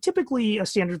is typically a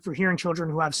standard for hearing children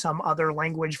who have some other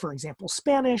language, for example,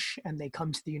 Spanish, and they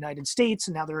come to the United States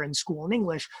and now they're in school in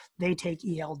English, they take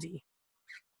ELD.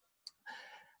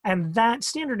 And that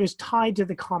standard is tied to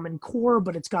the Common Core,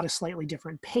 but it's got a slightly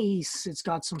different pace. It's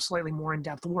got some slightly more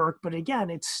in-depth work, but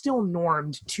again, it's still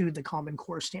normed to the Common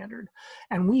Core standard.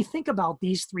 And we think about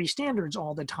these three standards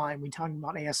all the time. We talk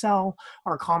about ASL,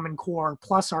 our Common Core,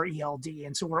 plus our ELD.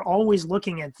 And so we're always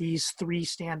looking at these three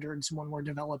standards when we're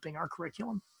developing our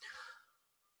curriculum.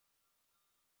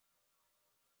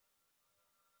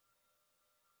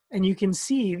 And you can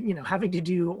see, you know, having to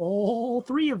do all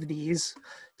three of these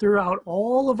throughout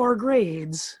all of our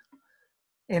grades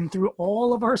and through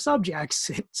all of our subjects,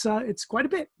 it's quite a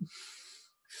bit.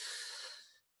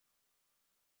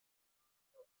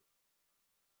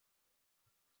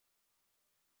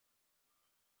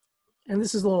 And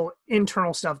this is a little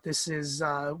internal stuff. This is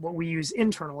what we use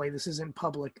internally. This isn't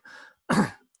public.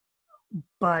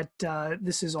 But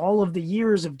this is all of the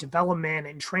years of development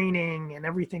and training and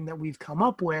everything that we've come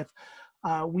up with.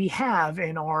 We have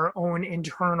in our own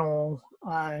internal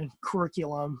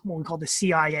curriculum, what we call the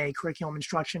CIA, Curriculum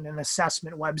Instruction and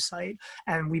Assessment website.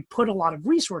 And we put a lot of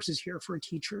resources here for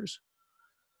teachers.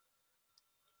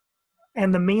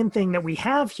 And the main thing that we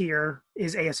have here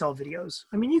is ASL videos.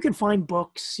 I mean, you can find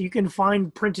books, you can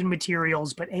find printed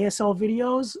materials, but ASL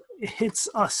videos, it's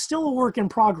still a work in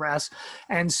progress.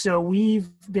 And so we've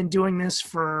been doing this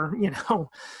for, you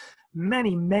know,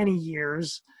 many, many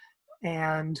years.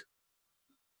 And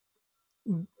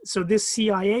so this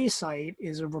CIA site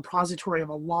is a repository of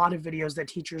a lot of videos that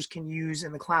teachers can use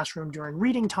in the classroom during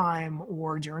reading time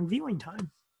or during viewing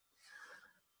time.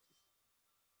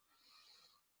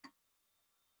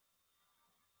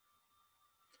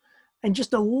 And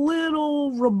just a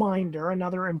little reminder,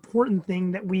 another important thing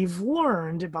that we've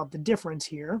learned about the difference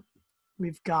here.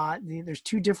 We've got, there's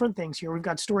two different things here. We've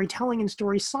got storytelling and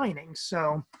story signing.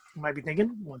 So you might be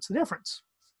thinking, what's the difference?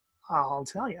 I'll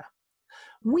tell you.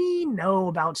 We know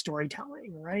about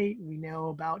storytelling, right? We know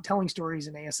about telling stories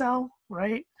in ASL,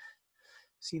 right?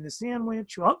 See the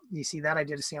sandwich? Oh, you see that? I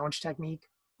did a sandwich technique.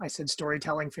 I said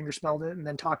storytelling, finger spelled it, and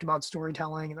then talked about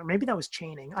storytelling. And maybe that was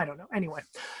chaining. I don't know. Anyway,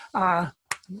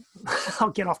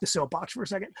 I'll get off the soapbox for a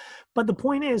second. But the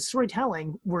point is,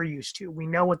 storytelling, we're used to. We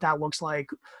know what that looks like.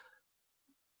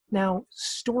 Now,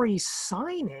 story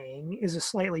signing is a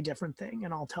slightly different thing,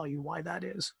 and I'll tell you why that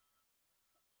is.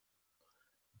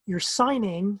 You're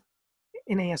signing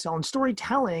in ASL and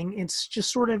storytelling, it's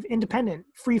just sort of independent,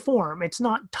 free form. It's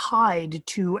not tied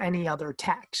to any other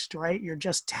text, right? You're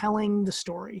just telling the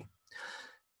story,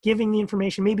 giving the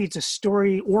information. Maybe it's a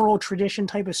story, oral tradition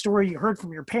type of story you heard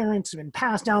from your parents, been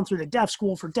passed down through the deaf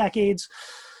school for decades.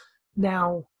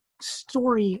 Now,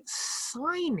 story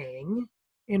signing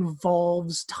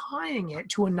involves tying it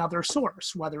to another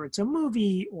source, whether it's a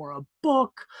movie or a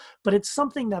book, but it's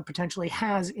something that potentially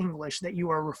has English that you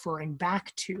are referring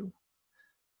back to.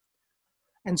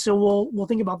 And so we'll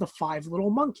think about the Five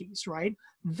Little Monkeys, right?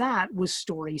 That was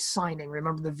story signing.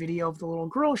 Remember the video of the little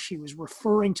girl? She was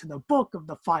referring to the book of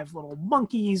the Five Little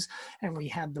Monkeys, and we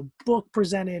had the book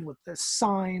presented with the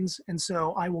signs. And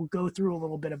so I will go through a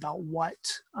little bit about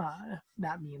what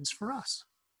that means for us.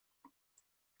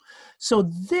 So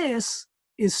this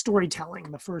is storytelling.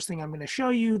 The first thing I'm going to show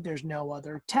you, there's no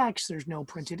other text, there's no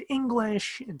printed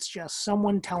English. It's just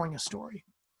someone telling a story.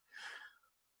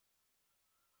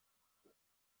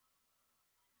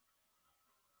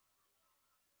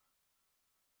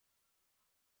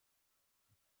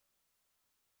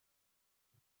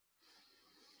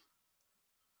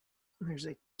 There's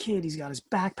a kid, he's got his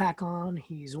backpack on,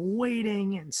 he's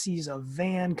waiting and sees a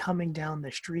van coming down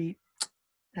the street,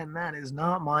 and that is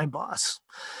not my bus.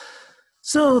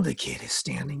 So the kid is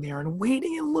standing there and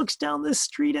waiting and looks down the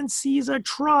street and sees a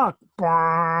truck.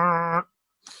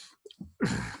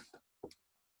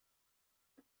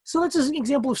 So that's an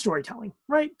example of storytelling,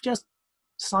 right? Just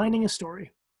signing a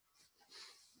story.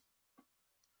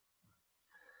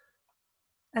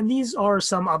 And these are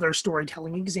some other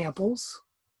storytelling examples,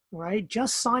 right?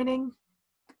 Just signing,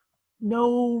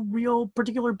 no real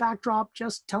particular backdrop,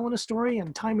 just telling a story,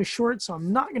 and time is short, so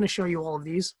I'm not going to show you all of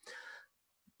these.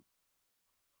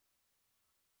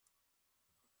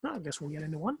 I guess we'll get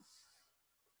into one.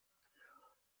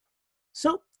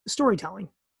 So, storytelling.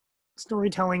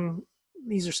 Storytelling,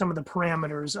 these are some of the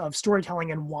parameters of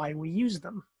storytelling and why we use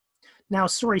them. Now,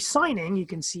 story signing, you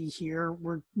can see here,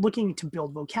 we're looking to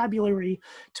build vocabulary,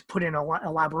 to put in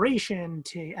elaboration,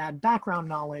 to add background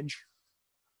knowledge.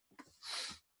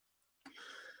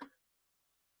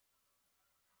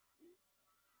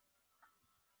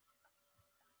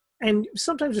 And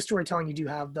sometimes with storytelling, you do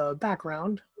have the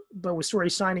background, but with story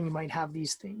signing, you might have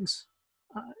these things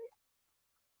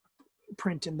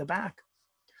print in the back.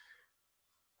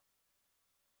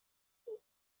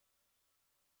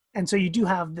 And so you do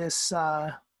have this,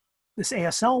 this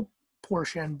ASL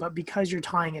portion, but because you're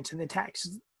tying it to the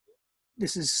text,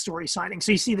 this is story signing.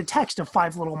 So you see the text of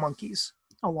Five Little Monkeys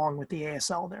along with the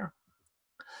ASL there.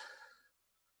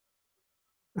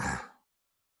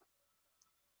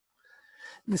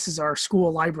 This is our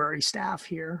school library staff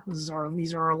here. These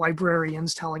are our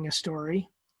librarians telling a story.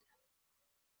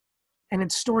 And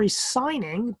it's story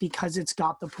signing because it's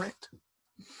got the print.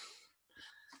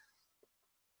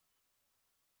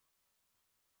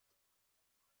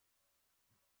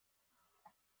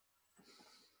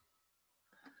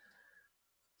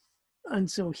 And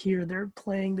so here they're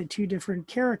playing the two different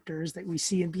characters that we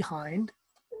see in behind.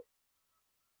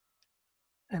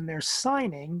 And they're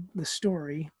signing the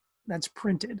story that's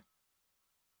printed,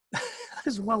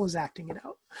 as well as acting it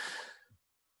out.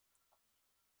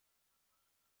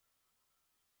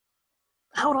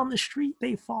 Out on the street,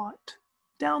 they fought.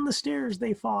 Down the stairs,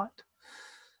 they fought.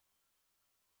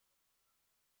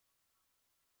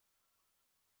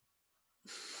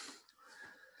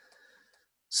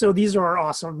 So these are our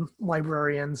awesome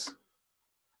librarians.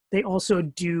 They also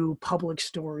do public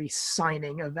story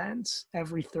signing events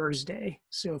every Thursday.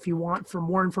 So if you want for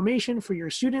more information for your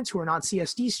students who are not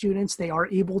CSD students, they are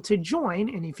able to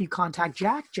join. And if you contact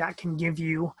Jack, Jack can give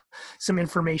you some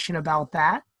information about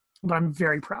that. But I'm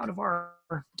very proud of our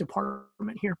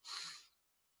department here.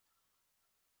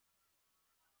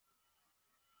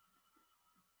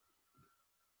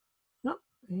 Oh,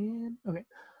 and okay.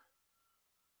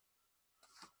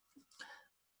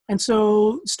 And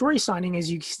so story signing,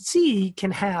 as you can see,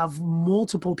 can have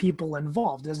multiple people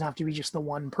involved. It doesn't have to be just the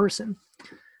one person.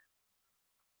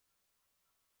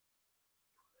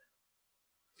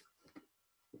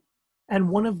 And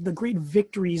one of the great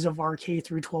victories of our K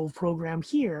through 12 program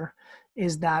here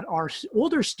is that our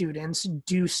older students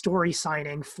do story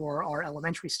signing for our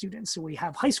elementary students. So we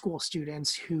have high school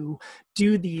students who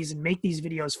do these and make these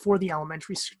videos for the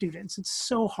elementary students. It's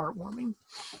so heartwarming.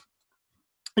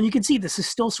 And you can see this is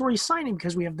still story signing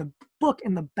because we have the book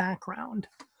in the background.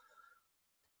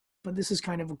 But this is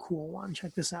kind of a cool one.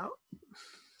 Check this out.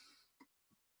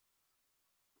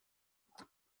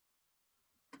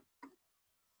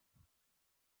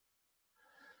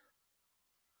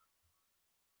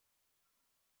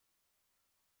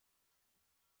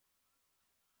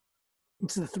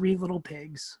 It's the three little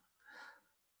pigs.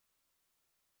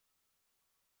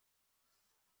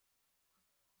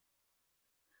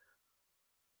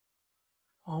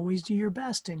 Always do your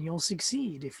best and you'll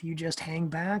succeed. If you just hang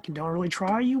back and don't really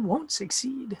try, you won't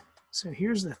succeed. So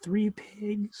here's the three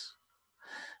pigs.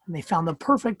 And they found the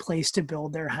perfect place to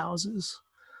build their houses.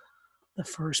 The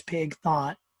first pig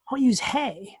thought, I'll use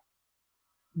hay.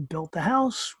 Built the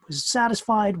house, was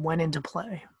satisfied, went into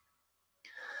play.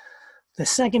 The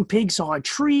second pig saw a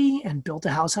tree and built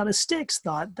a house out of sticks,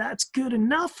 thought, that's good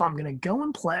enough, I'm going to go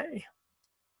and play.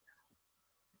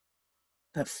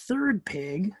 The third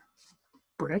pig,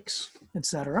 bricks,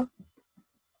 etc.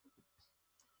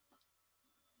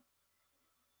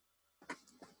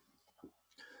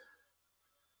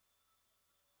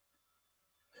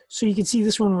 So you can see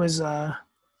this one was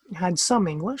had some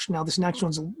English. Now this next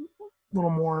one's a little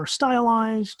more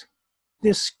stylized.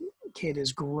 This kid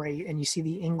is great, and you see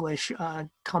the English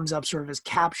comes up sort of as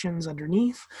captions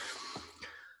underneath.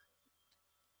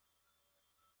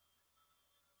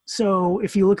 So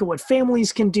if you look at what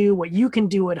families can do, what you can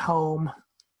do at home,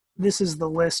 this is the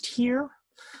list here.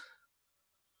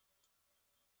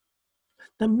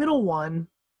 The middle one,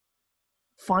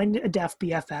 find a deaf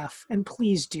BFF, and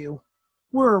please do.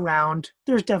 We're around.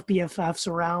 There's deaf BFFs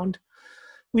around.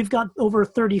 We've got over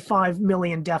 35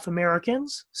 million deaf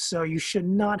Americans, so you should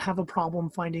not have a problem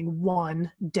finding one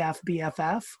deaf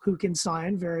BFF who can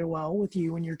sign very well with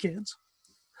you and your kids.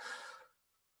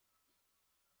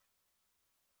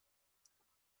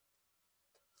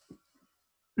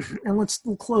 And let's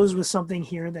close with something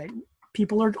here that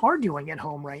people are doing at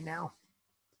home right now.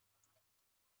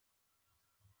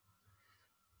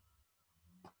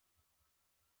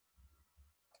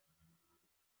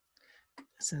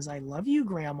 It says, I love you,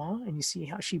 Grandma. And you see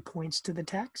how she points to the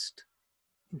text?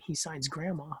 And he signs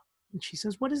Grandma. And she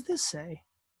says, what does this say?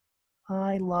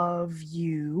 I love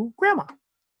you, Grandma.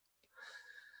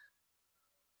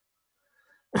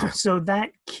 So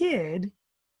that kid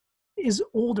is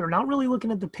older, not really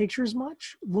looking at the pictures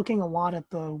much, looking a lot at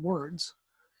the words.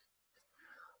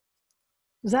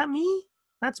 Is that me?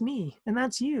 That's me. And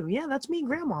that's you. Yeah, that's me,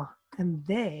 Grandma. And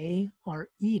they are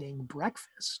eating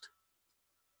breakfast.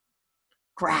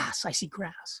 Grass. I see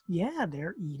grass. Yeah,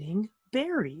 they're eating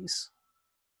berries.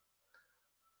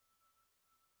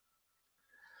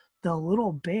 The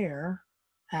little bear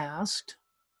asked,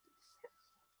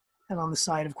 and on the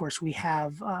side, of course, we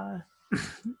have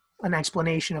an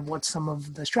explanation of what some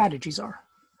of the strategies are.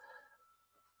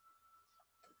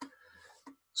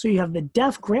 So you have the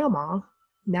deaf grandma.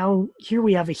 Now here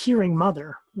we have a hearing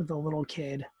mother with a little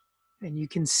kid. And you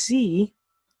can see,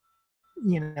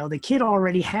 the kid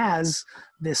already has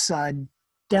this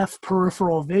deaf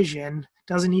peripheral vision,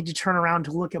 doesn't need to turn around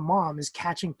to look at mom, is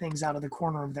catching things out of the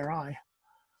corner of their eye.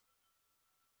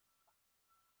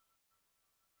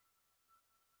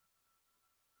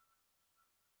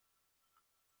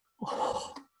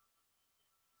 Oh.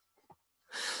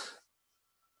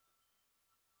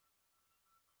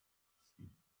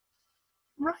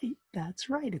 Right, that's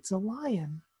right. It's a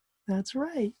lion. That's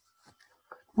right.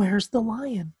 Where's the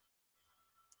lion?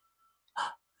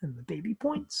 And the baby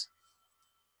points.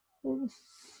 Oh.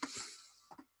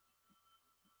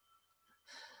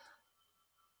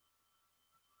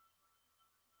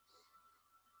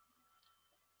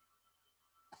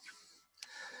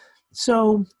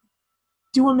 So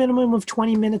do a minimum of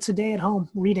 20 minutes a day at home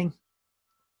reading.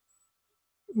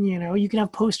 You can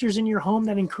have posters in your home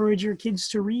that encourage your kids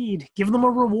to read. Give them a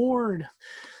reward.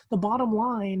 The bottom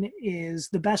line is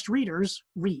the best readers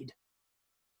read,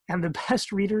 and the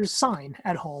best readers sign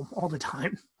at home all the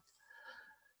time.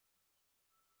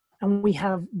 And we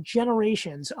have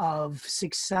generations of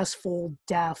successful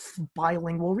deaf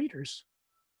bilingual readers.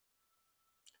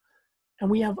 And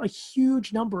we have a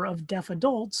huge number of deaf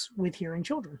adults with hearing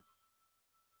children.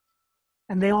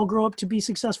 And they all grow up to be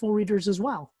successful readers as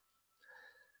well.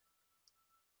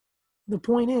 The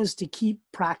point is to keep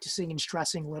practicing and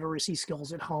stressing literacy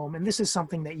skills at home. And this is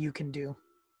something that you can do.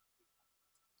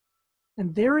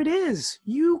 And there it is.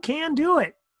 You can do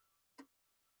it.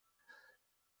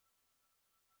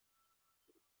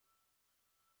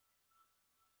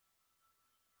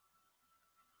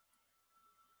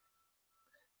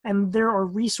 And there are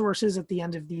resources at the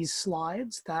end of these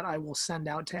slides that I will send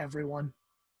out to everyone.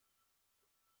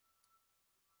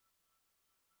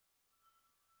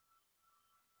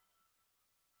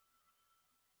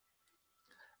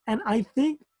 And I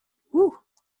think,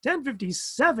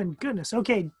 10:57, goodness.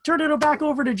 Okay, turn it back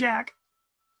over to Jack.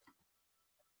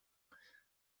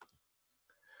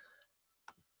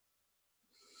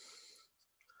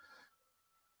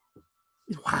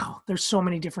 Wow, there's so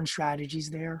many different strategies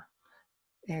there.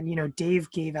 And, you know,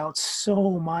 Dave gave out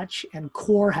so much, and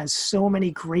CORE has so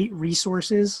many great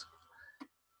resources.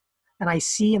 And I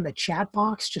see in the chat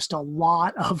box just a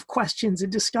lot of questions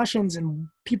and discussions and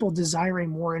people desiring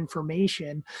more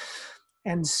information.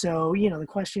 And so, you know, the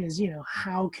question is, you know,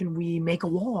 how can we make a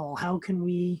wall? How can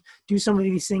we do some of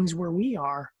these things where we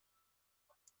are?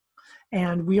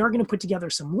 And we are going to put together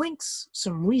some links,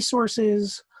 some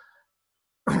resources,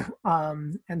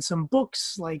 and some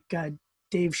books like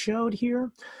Dave showed here.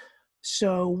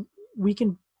 So we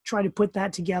can try to put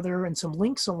that together and some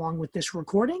links along with this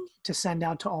recording to send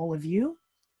out to all of you.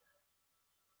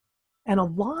 And a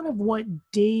lot of what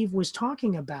Dave was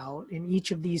talking about in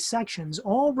each of these sections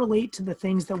all relate to the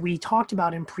things that we talked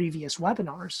about in previous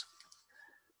webinars.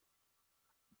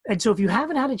 And so if you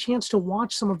haven't had a chance to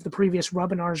watch some of the previous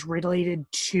webinars related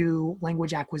to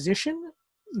language acquisition,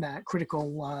 that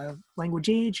critical language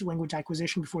age, language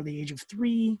acquisition before the age of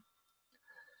 3,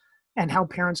 and how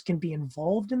parents can be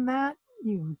involved in that,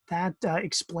 that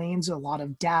explains a lot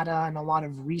of data and a lot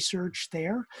of research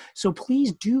there. So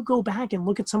please do go back and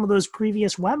look at some of those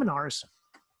previous webinars.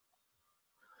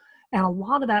 And a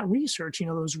lot of that research, you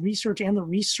know, those research and the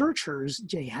researchers,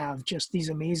 they have just these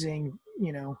amazing,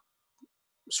 you know,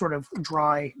 sort of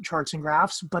dry charts and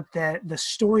graphs, but the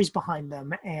stories behind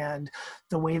them and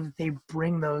the way that they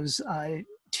bring those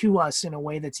to us in a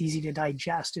way that's easy to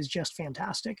digest is just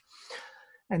fantastic.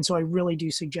 And so I really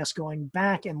do suggest going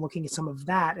back and looking at some of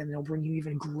that, and it'll bring you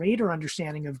even greater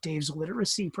understanding of Dave's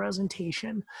literacy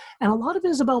presentation. And a lot of it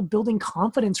is about building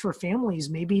confidence for families.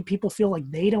 Maybe people feel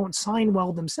like they don't sign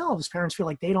well themselves. Parents feel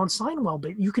like they don't sign well,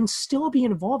 but you can still be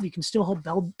involved. You can still help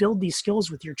build these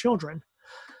skills with your children.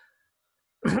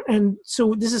 And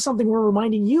so this is something we're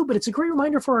reminding you, but it's a great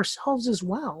reminder for ourselves as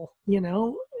well, you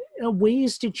know,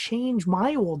 ways to change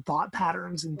my old thought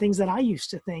patterns and things that I used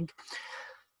to think,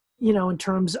 you know, in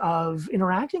terms of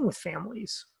interacting with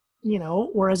families, you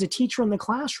know, or as a teacher in the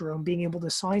classroom, being able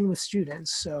to sign with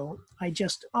students. So I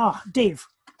just, Dave,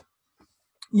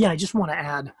 yeah, I just want to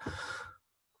add,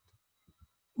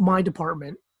 my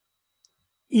department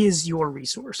is your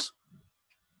resource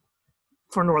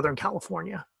for Northern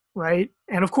California, right?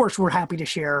 And of course, we're happy to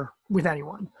share with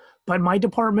anyone. But my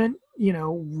department, you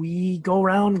know, we go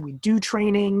around, we do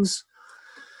trainings,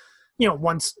 you know,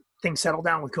 once things settle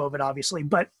down with COVID, obviously,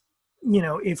 but you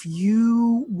know, if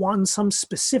you want some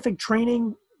specific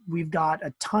training, we've got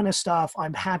a ton of stuff.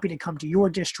 I'm happy to come to your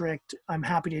district. I'm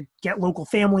happy to get local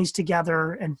families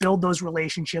together and build those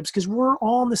relationships because we're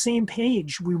all on the same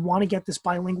page. We want to get this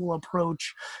bilingual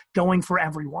approach going for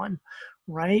everyone,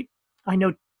 right? I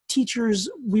know teachers,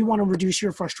 we want to reduce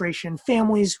your frustration.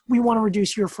 Families, we want to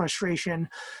reduce your frustration.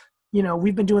 You know,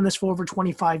 we've been doing this for over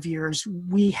 25 years.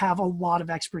 We have a lot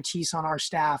of expertise on our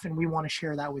staff, and we want to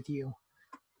share that with you.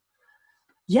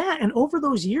 Yeah, and over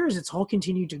those years, it's all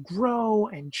continued to grow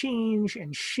and change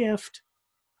and shift.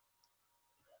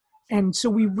 And so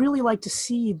we really like to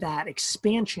see that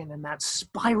expansion and that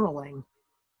spiraling.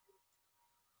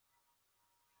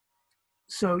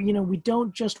 So, you know, we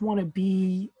don't just want to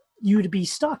be you to be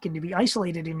stuck and to be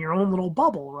isolated in your own little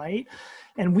bubble, right?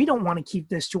 And we don't want to keep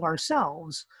this to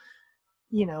ourselves.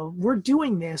 You know, we're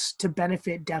doing this to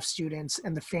benefit deaf students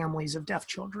and the families of deaf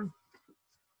children.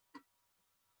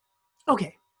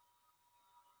 Okay.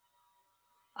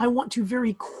 I want to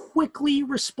very quickly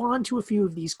respond to a few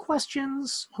of these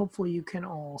questions. Hopefully you can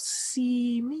all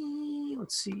see me.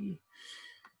 Let's see.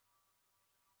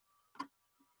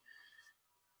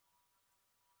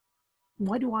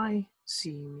 Why do I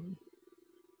see me?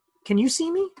 Can you see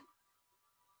me?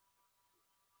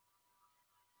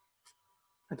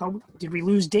 I thought, did we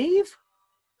lose Dave?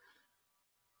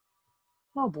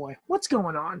 Oh boy, what's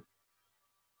going on?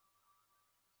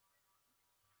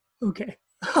 Okay.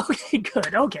 Okay,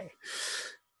 good. Okay.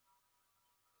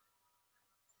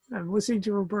 I'm listening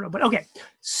to Roberto, but okay.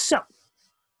 So,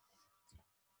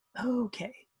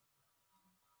 okay.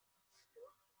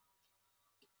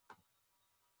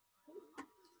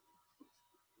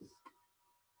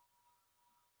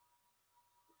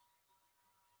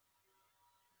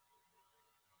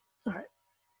 All right.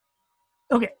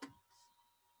 Okay.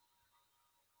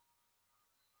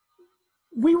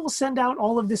 We will send out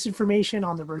all of this information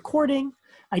on the recording.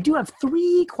 I do have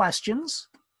 3 questions.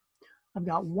 I've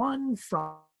got one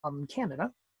from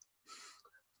Canada.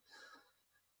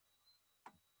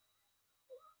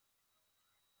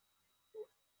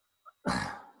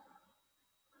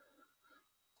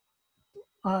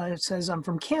 It says, I'm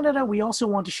from Canada. We also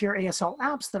want to share ASL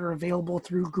apps that are available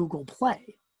through Google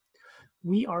Play.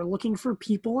 We are looking for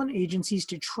people and agencies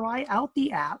to try out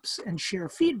the apps and share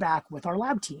feedback with our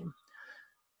lab team.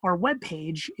 Our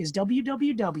webpage is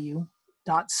www.asl.org.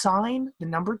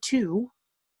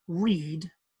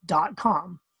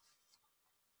 www.sign2read.com.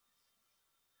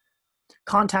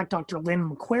 Contact Dr. Lynn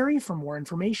McQuarrie for more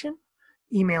information.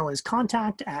 Email is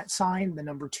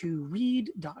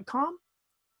contact@sign2read.com.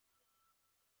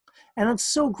 And it's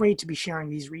so great to be sharing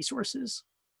these resources.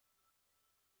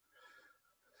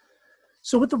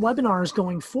 So with the webinars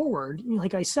going forward,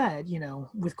 like I said,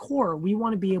 with CORE, we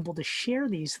want to be able to share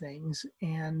these things,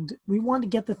 and we want to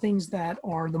get the things that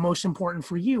are the most important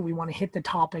for you. We want to hit the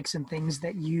topics and things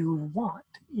that you want,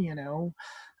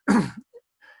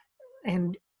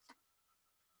 and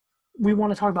we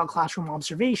want to talk about classroom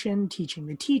observation, teaching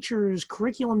the teachers,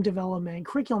 curriculum development,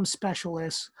 curriculum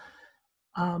specialists.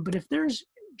 But if there's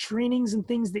trainings and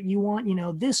things that you want,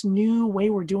 this new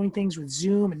way we're doing things with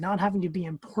Zoom and not having to be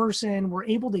in person, we're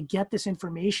able to get this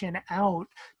information out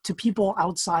to people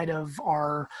outside of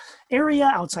our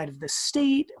area, outside of the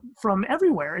state, from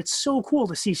everywhere. It's so cool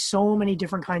to see so many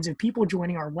different kinds of people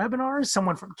joining our webinars.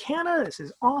 Someone from Canada, this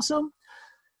is awesome.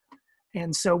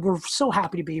 And so we're so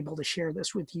happy to be able to share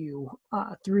this with you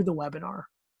through the webinar.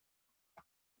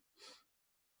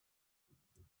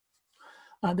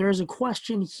 There's a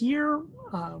question here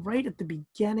right at the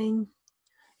beginning.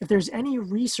 If there's any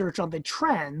research on the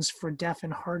trends for deaf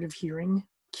and hard of hearing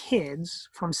kids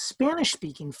from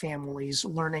Spanish-speaking families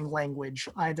learning language,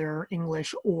 either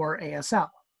English or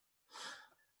ASL,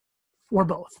 or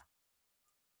both.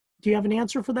 Do you have an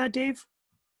answer for that, Dave?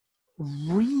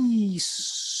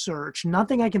 Research,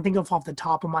 nothing I can think of off the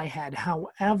top of my head.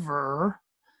 However,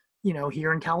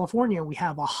 here in California, we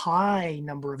have a high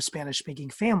number of Spanish-speaking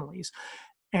families.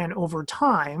 And over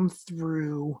time,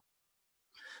 through,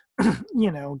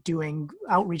 doing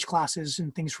outreach classes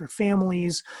and things for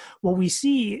families, what we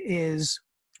see is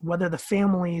whether the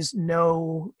families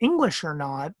know English or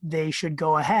not, they should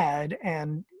go ahead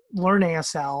and learn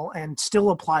ASL and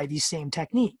still apply these same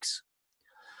techniques.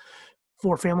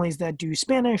 For families that do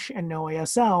Spanish and know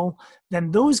ASL,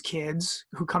 then those kids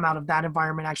who come out of that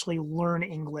environment actually learn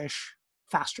English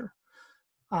faster.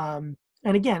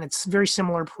 And again, it's very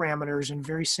similar parameters and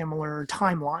very similar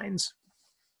timelines.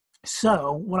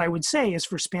 So what I would say is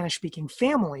for Spanish-speaking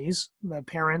families, the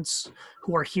parents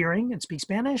who are hearing and speak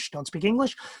Spanish, don't speak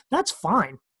English, that's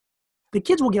fine. The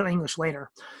kids will get English later.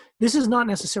 This is not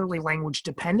necessarily language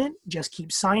dependent. Just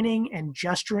keep signing and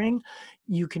gesturing.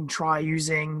 You can try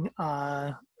using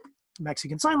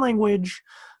Mexican Sign Language.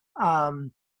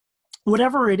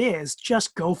 Whatever it is,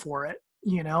 just go for it.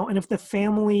 And if the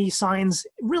family signs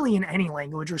really in any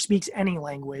language or speaks any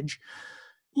language,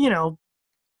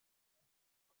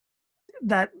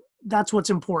 that's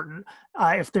what's important.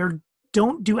 If they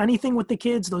don't do anything with the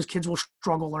kids, those kids will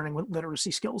struggle learning with literacy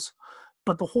skills.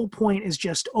 But the whole point is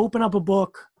just open up a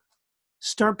book,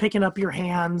 start picking up your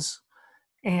hands,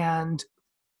 and,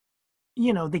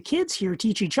 the kids here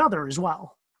teach each other as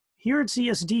well. Here at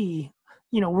CSD,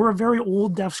 we're a very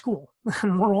old deaf school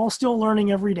and we're all still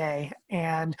learning every day.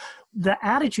 And the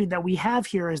attitude that we have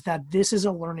here is that this is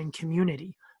a learning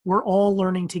community. We're all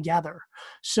learning together.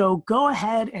 So go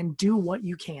ahead and do what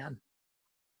you can.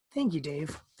 Thank you,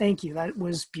 Dave. Thank you. That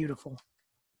was beautiful.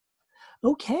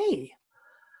 Okay.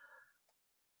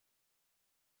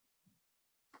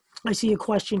 I see a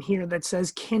question here that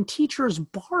says, can teachers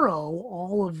borrow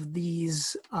all of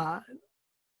these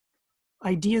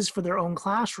ideas for their own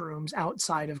classrooms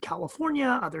outside of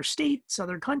California, other states,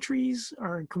 other countries,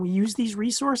 or can we use these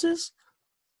resources?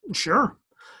 Sure.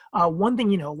 One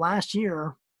thing, last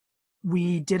year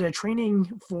we did a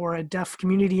training for a deaf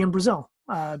community in Brazil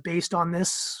based on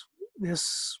this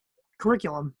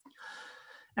curriculum,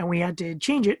 and we had to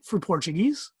change it for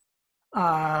Portuguese.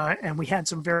 And we had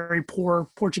some very poor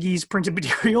Portuguese printed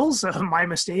materials. My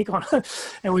mistake on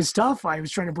it was tough. I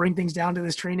was trying to bring things down to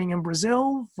this training in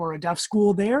Brazil for a deaf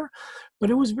school there, but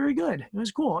it was very good. It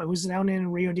was cool. It was down in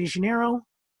Rio de Janeiro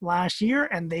last year,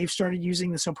 and they've started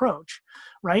using this approach,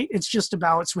 right? It's just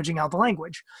about switching out the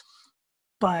language,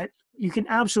 but you can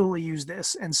absolutely use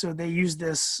this. And so they use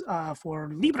this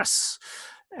for Libras,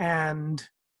 and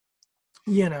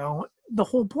the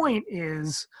whole point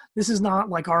is this is not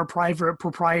like our private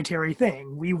proprietary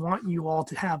thing. We want you all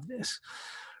to have this,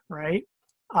 right?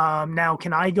 Now,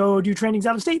 can I go do trainings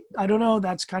out of state? I don't know.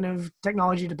 That's kind of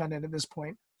technology dependent at this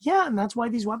point. Yeah, and that's why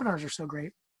these webinars are so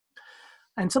great.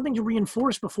 And something to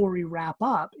reinforce before we wrap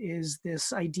up is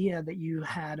this idea that you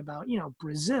had about,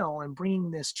 Brazil and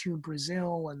bringing this to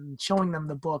Brazil and showing them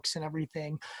the books and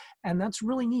everything. And that's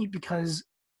really neat because,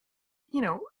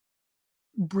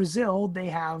 Brazil, they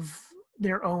have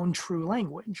their own true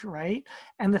language, right?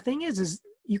 And the thing is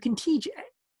you can teach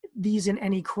these in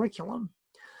any curriculum,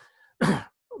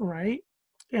 right?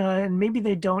 and maybe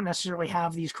they don't necessarily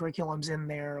have these curriculums in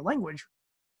their language.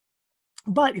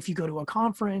 But if you go to a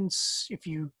conference, if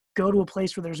you go to a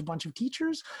place where there's a bunch of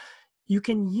teachers, you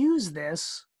can use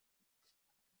this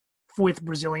with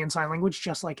Brazilian Sign Language,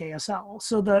 just like ASL.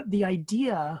 So the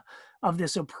idea of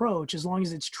this approach, as long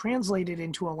as it's translated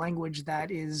into a language that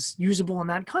is usable in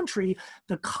that country,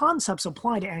 the concepts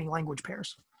apply to any language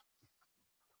pairs.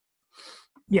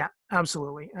 Yeah,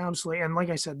 absolutely, absolutely. And like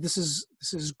I said, this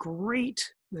is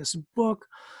great, this book,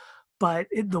 but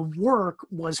the work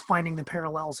was finding the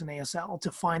parallels in ASL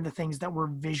to find the things that were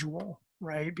visual,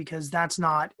 right? Because that's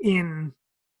not in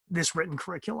this written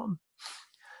curriculum.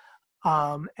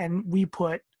 And we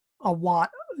put a lot,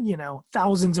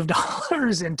 thousands of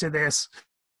dollars into this,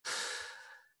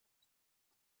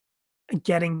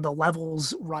 getting the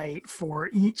levels right for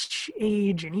each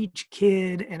age and each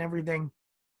kid and everything.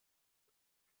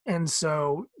 And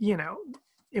so,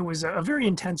 it was a very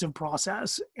intensive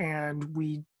process, and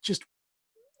we just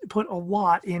put a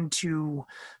lot into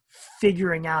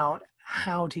figuring out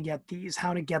how to get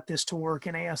this to work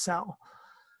in ASL.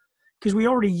 Because we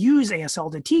already use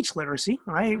ASL to teach literacy,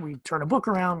 right? We turn a book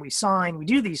around, we sign, we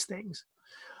do these things.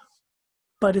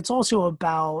 But it's also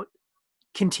about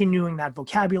continuing that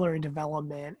vocabulary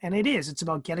development. And it's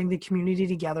about getting the community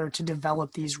together to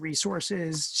develop these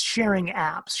resources, sharing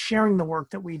apps, sharing the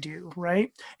work that we do,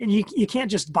 right? And you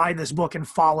can't just buy this book and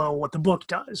follow what the book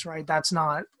does, right? That's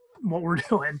not what we're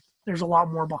doing. There's a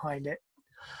lot more behind it.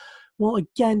 Well,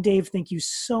 again, Dave, thank you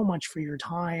so much for your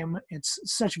time. It's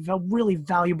such really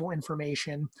valuable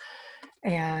information.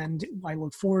 And I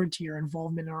look forward to your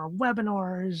involvement in our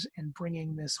webinars and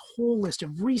bringing this whole list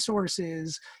of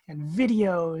resources and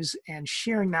videos and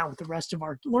sharing that with the rest of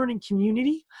our learning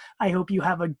community. I hope you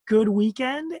have a good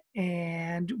weekend,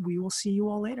 and we will see you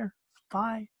all later.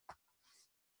 Bye.